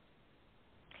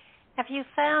 Have you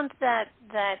found that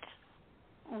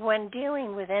when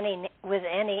dealing with any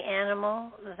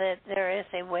animal that there is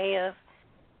a way of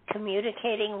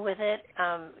communicating with it?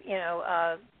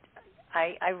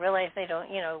 I realize they don't,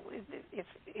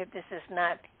 if this is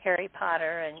not Harry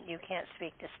Potter and you can't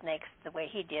speak to snakes the way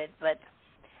he did, but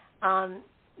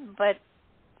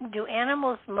do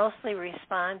animals mostly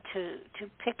respond to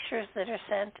pictures that are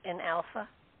sent in alpha?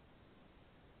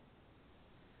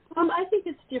 I think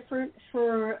it's different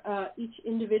for each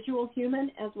individual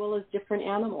human as well as different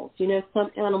animals.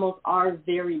 Some animals are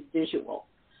very visual,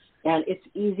 and it's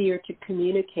easier to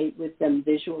communicate with them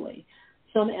visually.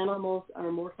 Some animals are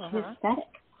more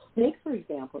kinesthetic. Snake, for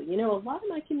example. A lot of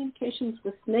my communications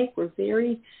with snake were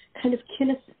very kind of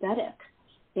kinesthetic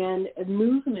and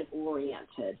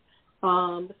movement-oriented.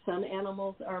 Some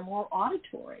animals are more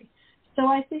auditory. So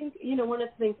I think, one of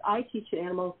the things I teach in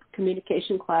animal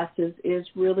communication classes is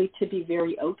really to be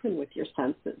very open with your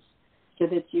senses so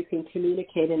that you can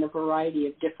communicate in a variety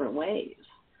of different ways.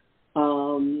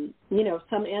 Some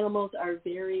animals are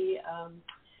very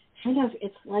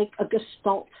it's like a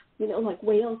gestalt, like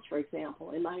whales, for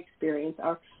example, in my experience,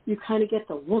 you kind of get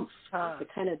the woof, the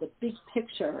kind of the big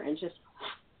picture, and just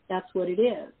that's what it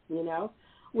is,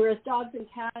 Whereas dogs and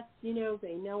cats, they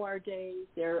know our days.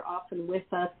 They're often with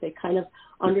us. They kind of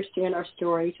understand our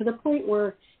story to the point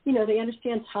where, they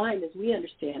understand time as we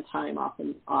understand time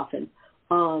often.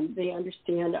 They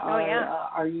understand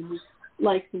our unique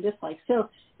likes and dislikes. So,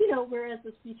 whereas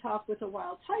if you talk with a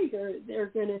wild tiger, they're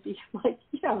going to be like,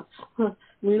 we don't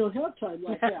have time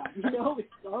like that. It's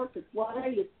dark, it's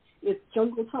light, it's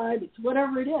jungle time, it's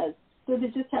whatever it is. So they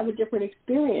just have a different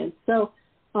experience. So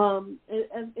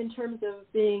in terms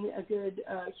of being a good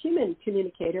human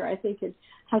communicator, I think it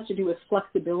has to do with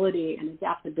flexibility and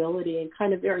adaptability and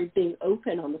kind of being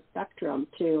open on the spectrum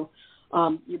to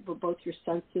both your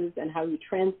senses and how you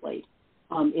translate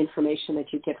information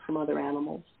that you get from other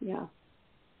animals. Yeah.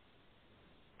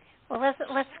 Well,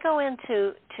 let's go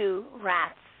into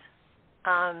rats.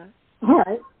 All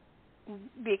right.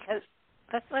 Because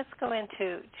let's go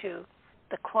into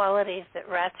the qualities that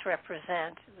rats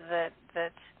represent that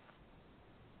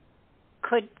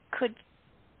could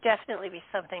definitely be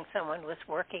something someone was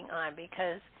working on,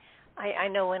 because I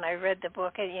know when I read the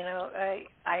book,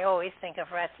 I always think of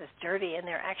rats as dirty, and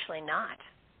they're actually not.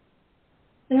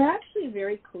 They're actually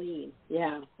very clean.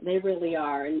 Yeah, they really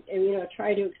are. And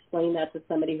try to explain that to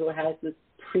somebody who has this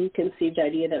preconceived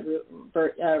idea that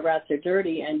rats are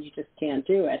dirty, and you just can't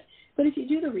do it. But if you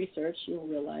do the research, you'll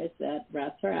realize that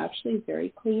rats are actually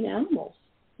very clean animals.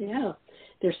 Yeah,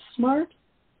 they're smart.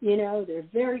 They're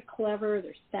very clever.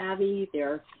 They're savvy.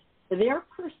 They're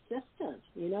persistent.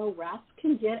 Rats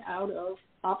can get out of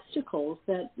obstacles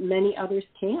that many others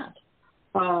can't.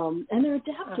 And they're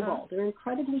adaptable. They're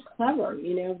incredibly clever.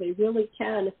 They really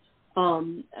can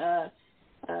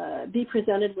be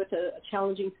presented with a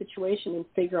challenging situation and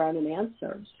figure out an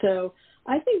answer. So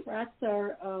I think rats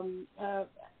are,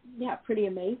 pretty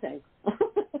amazing.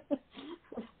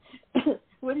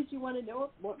 What did you want to know?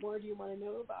 What more do you want to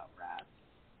know about rats?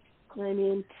 I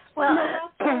mean,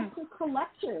 rats are also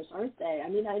collectors, aren't they? I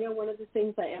mean, I know one of the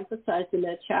things I emphasized in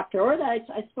that chapter, or that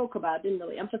I spoke about, didn't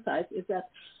really emphasize, is that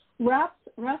rats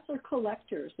are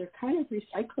collectors. They're kind of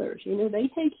recyclers. They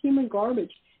take human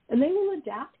garbage and they will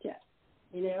adapt it.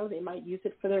 They might use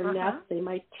it for their nest. They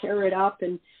might tear it up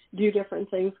and do different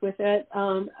things with it.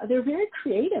 They're very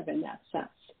creative in that sense,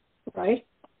 right?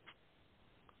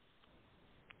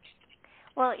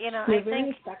 Well, they're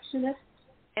very affectionate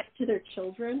to their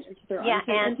children and to their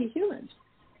and to humans.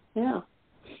 Yeah.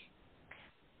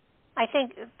 I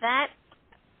think that,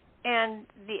 and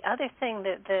the other thing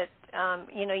that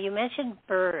you mentioned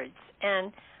birds,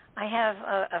 and I have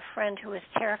a friend who is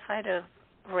terrified of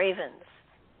ravens,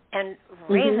 and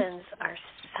ravens are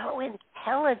so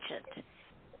intelligent,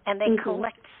 and they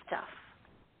collect stuff,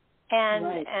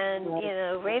 and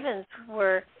ravens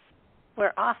were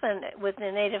often, with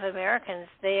the Native Americans,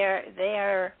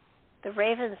 the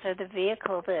ravens are the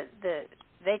vehicle that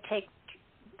they take,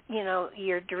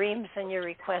 your dreams and your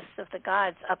requests of the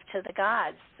gods up to the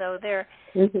gods. So they're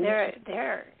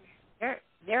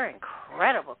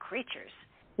incredible creatures.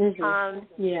 And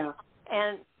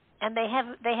they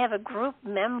have a group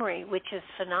memory which is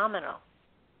phenomenal.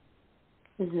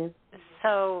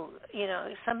 So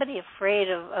somebody afraid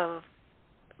of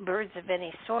birds of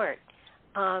any sort.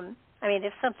 I mean,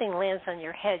 if something lands on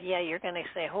your head, you're going to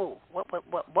say, "Oh, what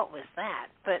was that?"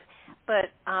 But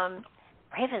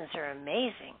ravens are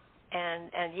amazing,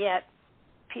 and yet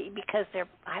because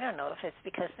I don't know if it's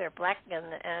because they're black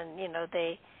and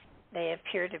they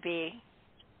appear to be,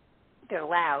 they're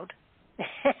loud.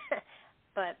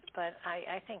 but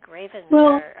I think ravens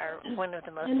are one of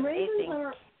the most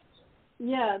amazing.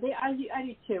 I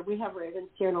do too. We have ravens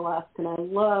here in Alaska, and I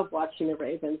love watching the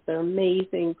ravens. They're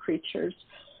amazing creatures.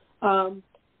 But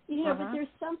there's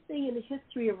something in the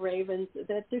history of ravens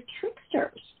that they're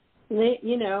tricksters.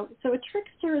 So a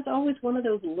trickster is always one of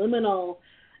those liminal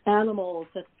animals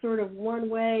that's sort of one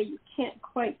way, you can't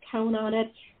quite count on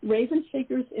it. Raven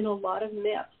figures in a lot of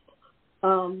myths.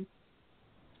 Both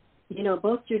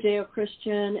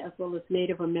Judeo-Christian as well as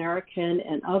Native American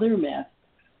and other myths.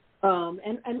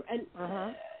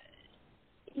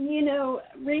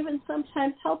 Ravens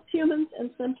sometimes help humans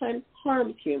and sometimes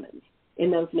harms humans in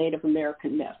those Native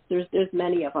American myths. There's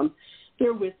many of them.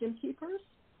 They're wisdom keepers,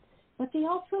 but they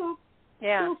also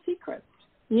steal secrets.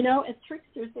 As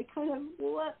tricksters, they kind of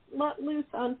let loose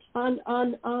on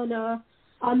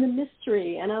the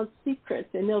mystery and on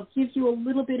secrets, and they'll give you a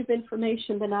little bit of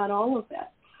information, but not all of it.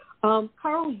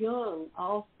 Carl Jung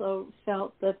also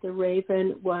felt that the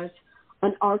raven was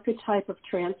an archetype of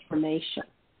transformation.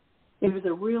 It was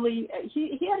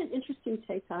he had an interesting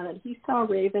take on it. He saw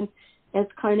raven as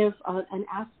kind of an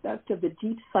aspect of the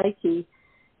deep psyche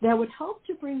that would help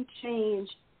to bring change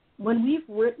when we've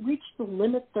reached the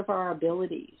limits of our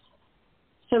abilities.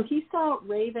 So he saw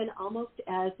raven almost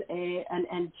as an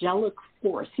angelic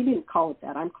force. He didn't call it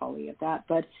that. I'm calling it that,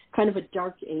 but kind of a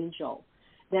dark angel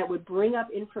that would bring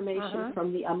up information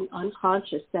from the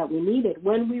unconscious that we needed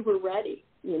when we were ready,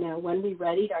 when we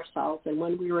readied ourselves and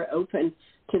when we were open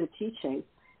to the teaching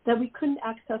that we couldn't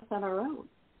access on our own.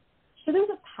 So there's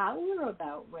a power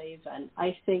about raven,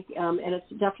 I think, and it's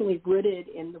definitely rooted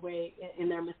in in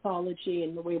their mythology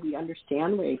and the way we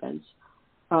understand ravens.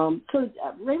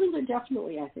 Ravens are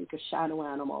definitely, I think, a shadow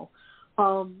animal.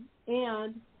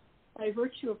 And by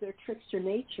virtue of their trickster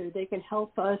nature, they can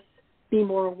help us be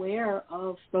more aware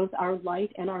of both our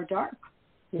light and our dark.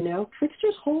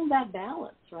 Tricksters hold that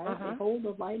balance, right? They hold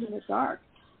the light and the dark.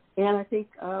 And I think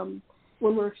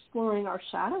when we're exploring our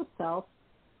shadow self,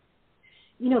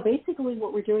 basically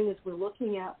what we're doing is we're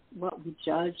looking at what we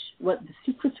judge, what the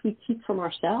secrets we keep from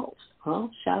ourselves.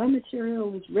 Shadow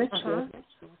material is rich with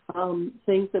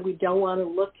things that we don't want to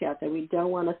look at, that we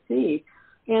don't want to see.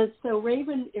 And so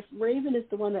if Raven is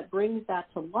the one that brings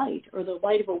that to light, or the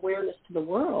light of awareness to the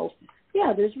world,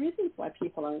 there's reasons why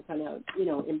people aren't going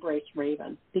to, embrace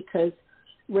Raven, because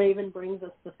Raven brings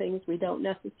us the things we don't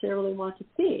necessarily want to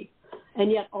see.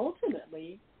 And yet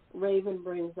ultimately, Raven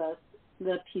brings us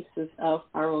the pieces of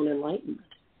our own enlightenment.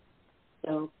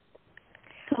 So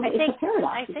it's a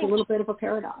paradox. It's a little bit of a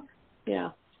paradox.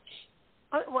 Yeah.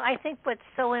 Well, I think what's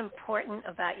so important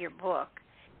about your book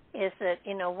is that,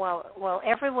 while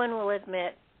everyone will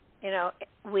admit,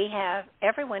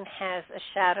 everyone has a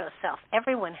shadow self.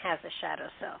 Everyone has a shadow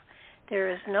self. There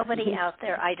is nobody out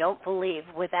there, I don't believe,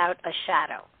 without a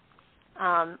shadow.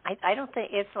 I don't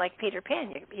think it's like Peter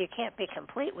Pan. You can't be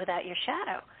complete without your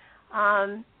shadow.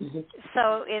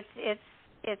 So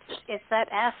it's that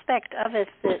aspect of it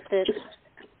that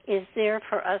is there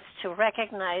for us to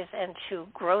recognize and to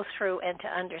grow through and to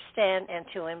understand and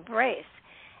to embrace.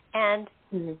 And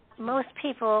most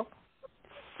people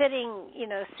sitting,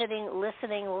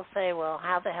 listening will say, well,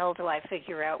 how the hell do I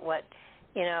figure out what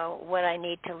I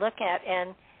need to look at?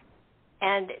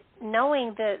 And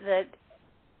knowing that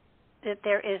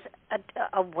there is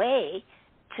a way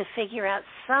to figure out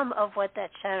some of what that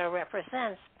shadow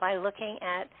represents by looking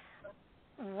at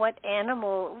what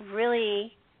animal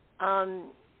really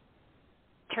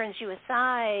turns you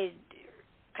aside.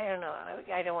 I don't know.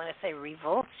 I don't want to say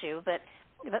revolts you, but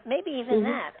maybe even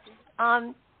that.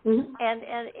 And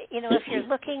if you're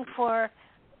looking for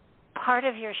part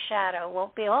of your shadow,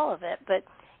 won't be all of it, but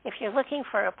if you're looking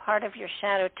for a part of your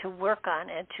shadow to work on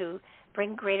and to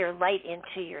bring greater light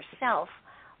into yourself,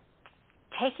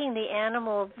 taking the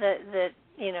animal that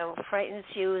frightens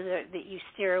you, that you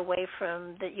steer away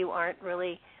from, that you aren't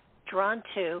really drawn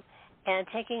to, and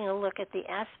taking a look at the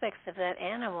aspects of that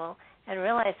animal and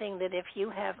realizing that if you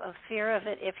have a fear of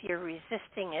it, if you're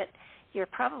resisting it, you're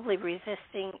probably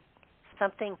resisting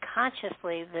something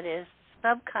consciously that is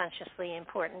subconsciously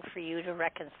important for you to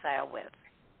reconcile with.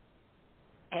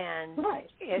 And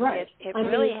it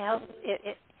really helps.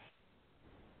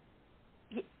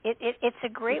 It's a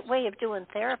great way of doing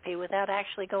therapy without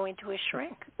actually going to a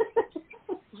shrink.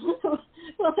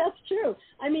 Well, that's true.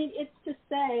 I mean, it's to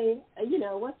say,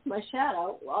 what's my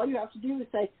shadow? All you have to do is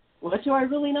say, what do I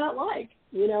really not like?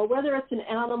 Whether it's an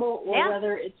animal or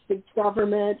whether it's the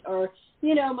government or,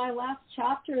 my last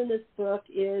chapter in this book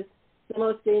is the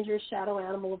most dangerous shadow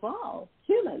animal of all,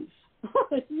 humans.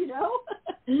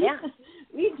 Yeah.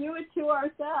 We do it to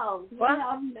ourselves. We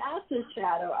have massive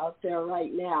shadow out there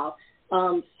right now.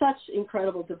 Such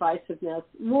incredible divisiveness,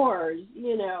 wars,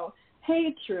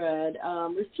 hatred,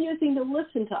 refusing to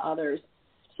listen to others.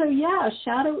 So,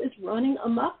 shadow is running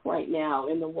amok right now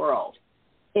in the world.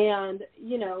 And,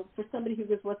 for somebody who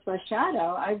goes, what's my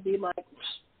shadow? I'd be like,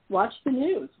 watch the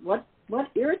news. What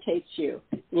irritates you?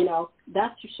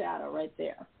 That's your shadow right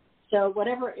there. So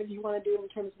whatever, if you want to do it in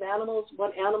terms of animals,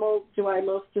 what animal do I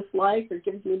most dislike or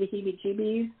gives me the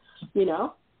heebie-jeebies?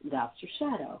 That's your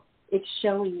shadow. It's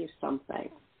showing you something.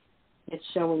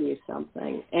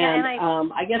 And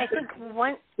I guess I think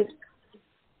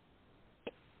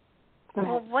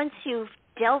once you've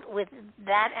dealt with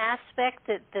that aspect,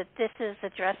 that this is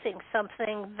addressing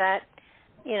something that,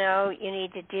 you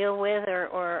need to deal with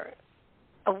or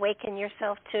awaken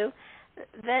yourself to,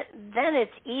 then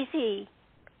it's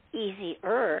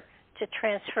easier to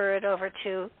transfer it over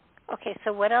to, okay,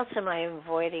 so what else am I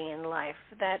avoiding in life?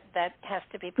 That has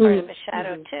to be part of a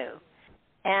shadow too.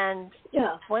 And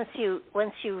once you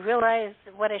realize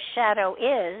what a shadow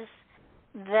is,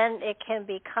 then it can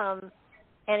become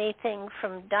anything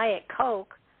from Diet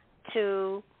Coke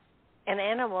to an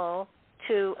animal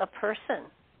to a person.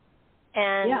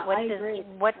 And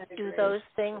what do those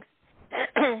things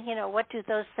what do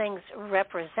those things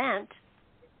represent?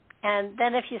 And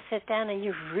then if you sit down and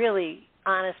you really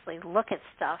honestly look at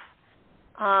stuff,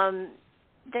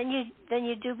 then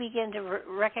you do begin to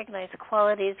recognize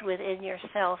qualities within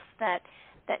yourself that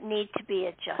need to be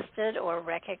adjusted or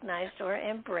recognized or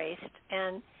embraced,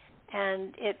 and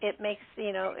it makes,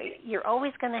 you're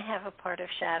always going to have a part of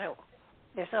shadow.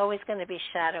 There's always going to be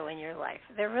shadow in your life.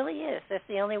 There really is. That's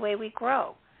the only way we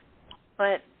grow.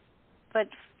 But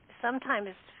sometimes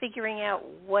figuring out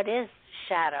what is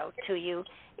shadow to you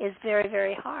is very,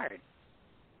 very hard.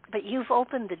 But you've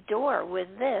opened the door with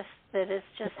this that is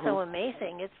just so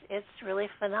amazing. It's really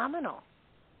phenomenal.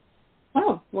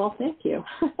 Oh, well, thank you.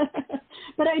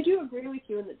 But I do agree with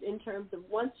you in terms of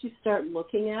once you start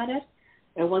looking at it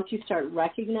and once you start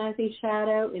recognizing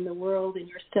shadow in the world, in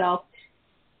yourself,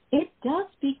 it does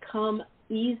become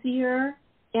easier,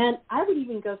 and I would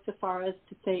even go so far as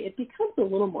to say it becomes a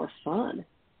little more fun.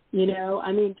 You know,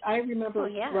 I mean, I remember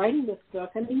writing this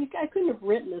book. I mean, I couldn't have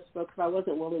written this book if I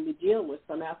wasn't willing to deal with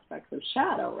some aspects of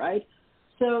shadow, right?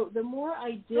 So the more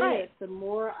I did it, the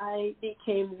more I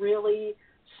became really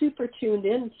super tuned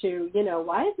into, you know,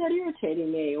 why is that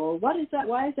irritating me? Or what is that?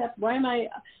 Why am I,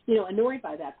 you know, annoyed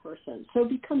by that person? So it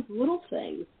becomes little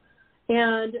things.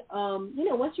 And, you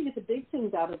know, once you get the big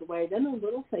things out of the way, then the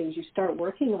little things, you start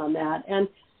working on that. And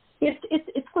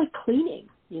it's like cleaning,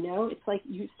 you know. It's like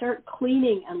you start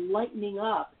cleaning and lightening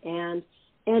up. And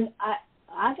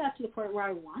I got to the point where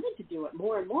I wanted to do it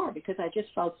more and more because I just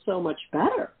felt so much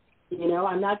better. You know,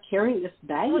 I'm not carrying this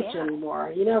baggage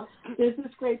anymore. You know, there's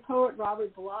this great poet,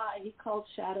 Robert Bly. He called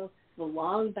shadow the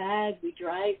long bag we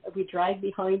drag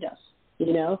behind us.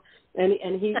 You know,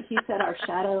 and he said our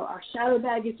shadow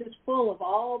bag is just full of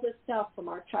all this stuff from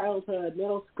our childhood,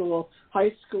 middle school,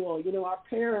 high school. You know, our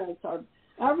parents, our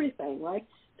everything, right?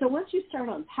 So once you start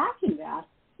unpacking that,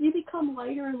 you become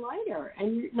lighter and lighter,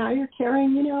 and now you're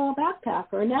carrying, you know, a backpack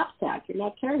or a knapsack. You're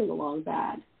not carrying a long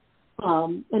bag.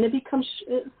 And it becomes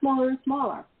smaller and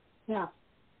smaller. Yeah.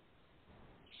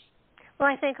 Well,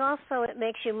 I think also it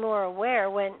makes you more aware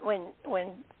when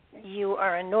you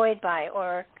are annoyed by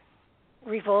or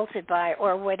revolted by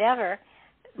or whatever,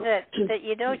 that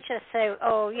you don't just say,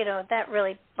 oh, you know, that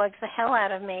really bugs the hell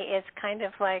out of me. It's kind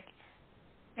of like,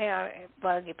 you know,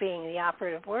 bug being the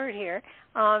operative word here.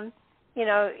 You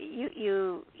know,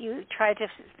 you try to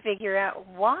figure out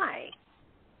why,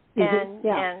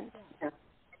 and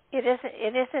It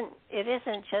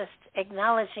isn't just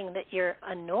acknowledging that you're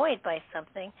annoyed by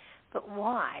something, but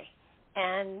why,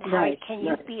 and how can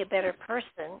you be a better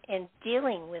person in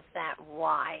dealing with that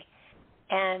why,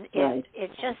 and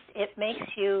it makes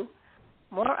you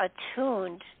more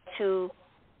attuned to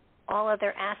all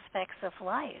other aspects of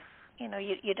life. You know,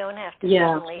 you don't have to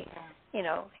suddenly, you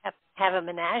know, have a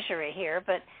menagerie here,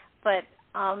 but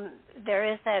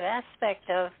there is that aspect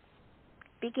of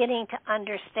beginning to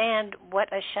understand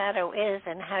what a shadow is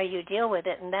and how you deal with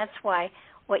it, and that's why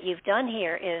what you've done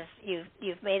here is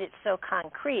you've made it so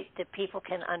concrete that people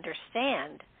can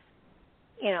understand.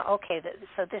 You know, okay,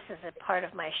 so this is a part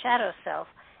of my shadow self,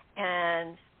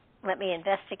 and let me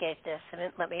investigate this,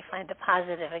 and let me find the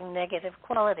positive and negative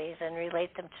qualities and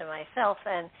relate them to myself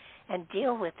and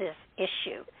deal with this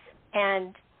issue.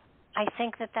 And I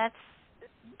think that's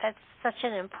such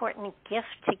an important gift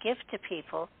to give to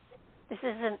people. This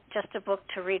isn't just a book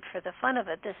to read for the fun of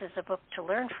it. This is a book to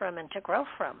learn from and to grow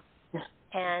from.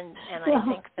 And I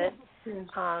think that,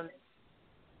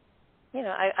 you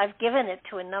know, I've given it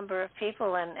to a number of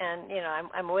people, and you know,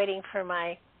 I'm waiting for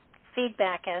my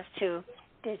feedback as to,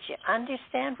 did you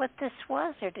understand what this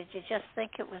was, or did you just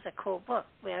think it was a cool book?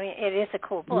 I mean, it is a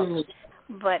cool book,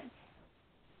 but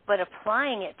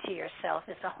applying it to yourself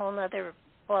is a whole other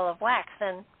ball of wax.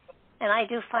 And I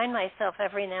do find myself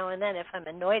every now and then, if I'm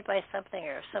annoyed by something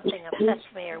or if something upsets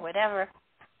me or whatever,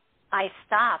 I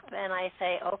stop and I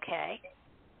say, okay,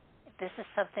 this is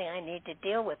something I need to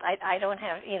deal with. I don't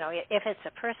have, you know, if it's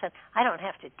a person, I don't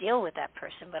have to deal with that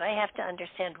person, but I have to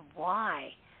understand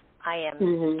why I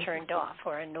am turned off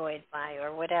or annoyed by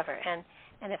or whatever. And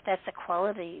if that's a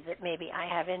quality that maybe I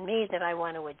have in me that I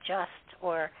want to adjust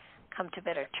or come to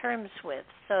better terms with,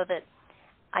 so that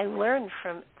I learn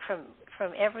from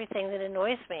everything that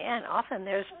annoys me, and often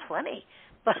there's plenty,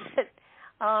 but it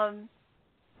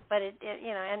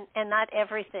you know, and not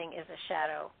everything is a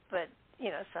shadow, but you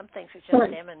know, some things are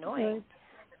just damn annoying,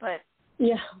 but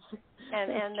and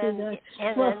then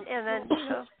you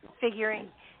know, figuring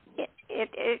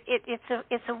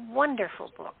it's a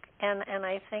wonderful book, and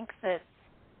I think that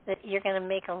you're going to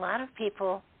make a lot of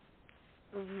people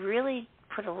really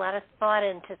put a lot of thought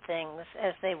into things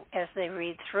as they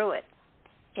read through it.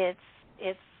 It's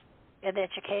an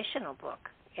educational book.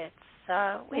 It's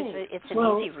an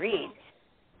easy read.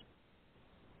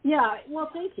 Yeah, well,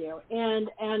 thank you. And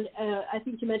I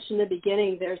think you mentioned in the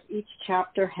beginning, each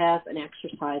chapter has an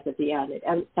exercise at the end. It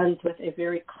ends with a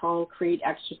very concrete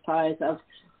exercise of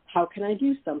how can I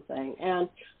do something. And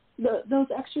those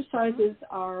exercises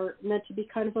are meant to be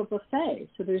kind of a buffet.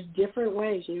 So there's different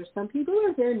ways. You know, some people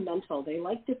are very mental. They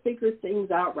like to figure things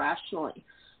out rationally.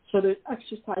 So there's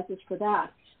exercises for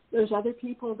that. There's other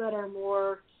people that are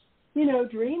more, you know,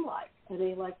 dreamlike. And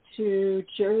they like to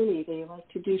journey. They like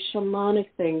to do shamanic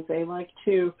things. They like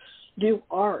to do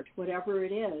art, whatever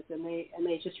it is. And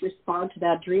they just respond to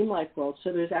that dreamlike world.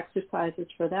 So there's exercises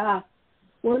for that.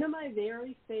 One of my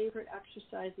very favorite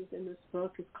exercises in this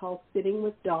book is called Sitting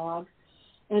with Dog,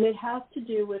 and it has to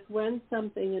do with when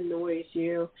something annoys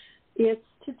you, It's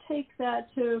to take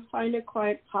that, to find a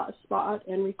quiet spot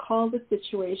and recall the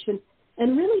situation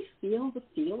and really feel the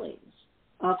feelings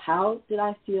of how did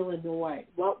I feel annoyed?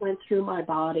 What went through my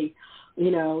body?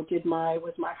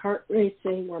 Was my heart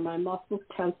racing? Were my muscles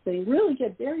tensing? Really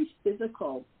get very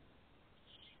physical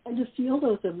and to feel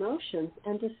those emotions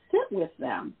and to sit with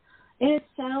them. And it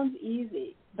sounds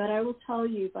easy, but I will tell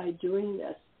you, by doing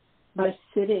this, by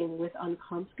sitting with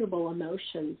uncomfortable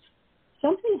emotions,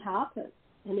 something happens.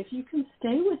 And if you can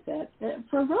stay with it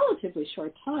for a relatively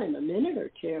short time, a minute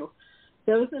or two,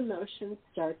 those emotions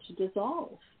start to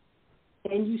dissolve.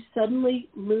 And you suddenly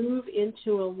move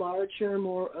into a larger,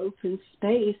 more open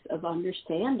space of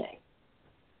understanding.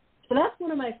 So that's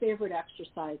one of my favorite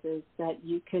exercises that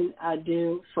you can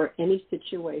do for any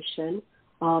situation.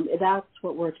 That's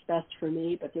what works best for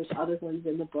me, but there's other ones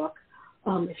in the book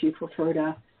if you prefer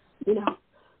to,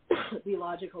 be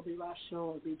logical, be rational,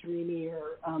 or be dreamy,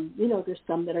 or, there's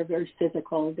some that are very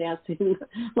physical, dancing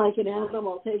like an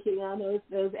animal, taking on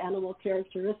those animal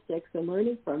characteristics and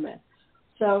learning from it.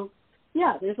 So,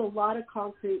 yeah, there's a lot of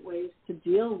concrete ways to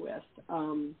deal with,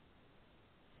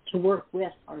 to work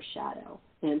with our shadow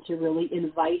and to really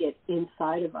invite it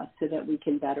inside of us so that we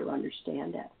can better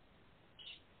understand it.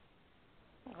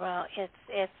 Well,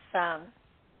 it's a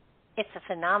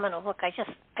phenomenal book. I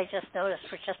just noticed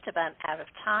we're just about out of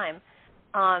time.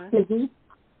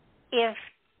 If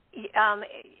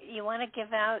you want to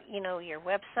give out, your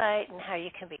website and how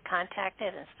you can be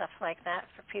contacted and stuff like that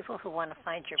for people who want to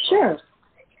find your book. Sure.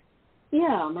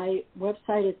 Yeah, my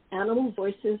website is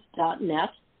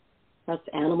animalvoices.net. That's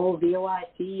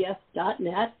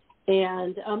animalvoices.net.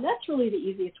 And that's really the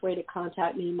easiest way to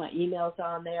contact me. My email's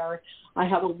on there. I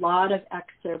have a lot of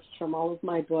excerpts from all of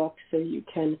my books, so you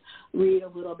can read a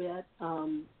little bit.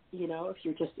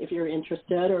 If you're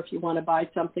interested, or if you want to buy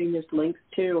something, there's links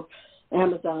to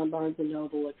Amazon, Barnes and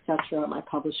Noble, etc. My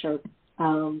publisher.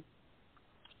 So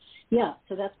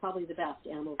that's probably the best.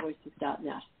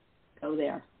 Animalvoices.net. Go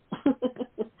there.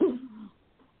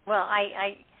 Well,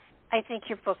 I think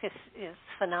your book is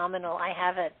phenomenal. I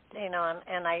have it,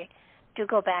 and I do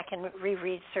go back and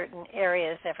reread certain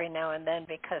areas every now and then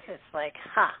because it's like,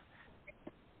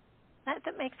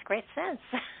 that makes great sense.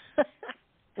 But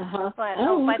by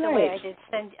the way,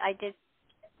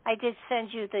 I did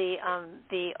send you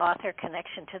the author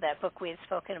connection to that book we had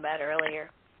spoken about earlier.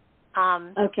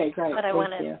 Okay, great. But I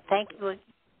want to thank you.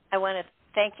 I want to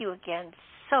thank you again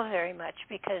so very much,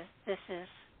 because this is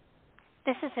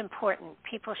important.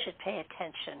 People should pay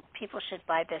attention. People should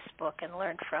buy this book and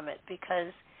learn from it,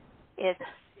 because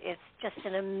it's just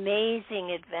an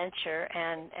amazing adventure,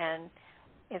 and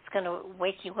it's going to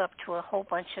wake you up to a whole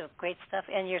bunch of great stuff.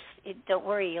 And don't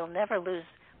worry, you'll never lose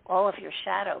all of your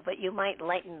shadow, but you might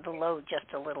lighten the load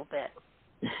just a little bit.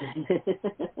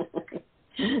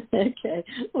 Okay.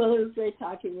 Well, it was great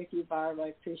talking with you, Barb. I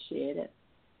appreciate it.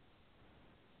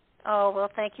 Oh, well,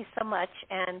 thank you so much.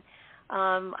 And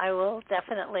I will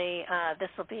definitely, this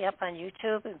will be up on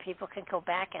YouTube, and people can go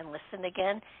back and listen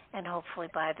again and hopefully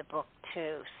buy the book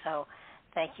too. So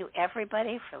thank you,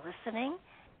 everybody, for listening.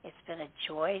 It's been a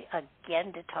joy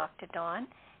again to talk to Dawn.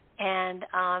 And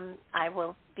I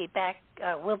will be back,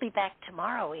 we'll be back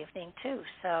tomorrow evening too.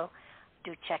 So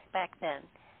do check back then.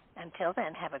 Until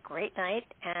then, have a great night,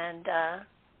 and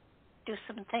do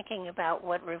some thinking about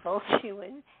what revolts you,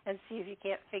 and see if you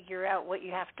can't figure out what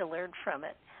you have to learn from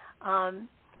it.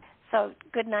 So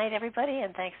good night, everybody,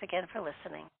 and thanks again for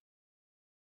listening.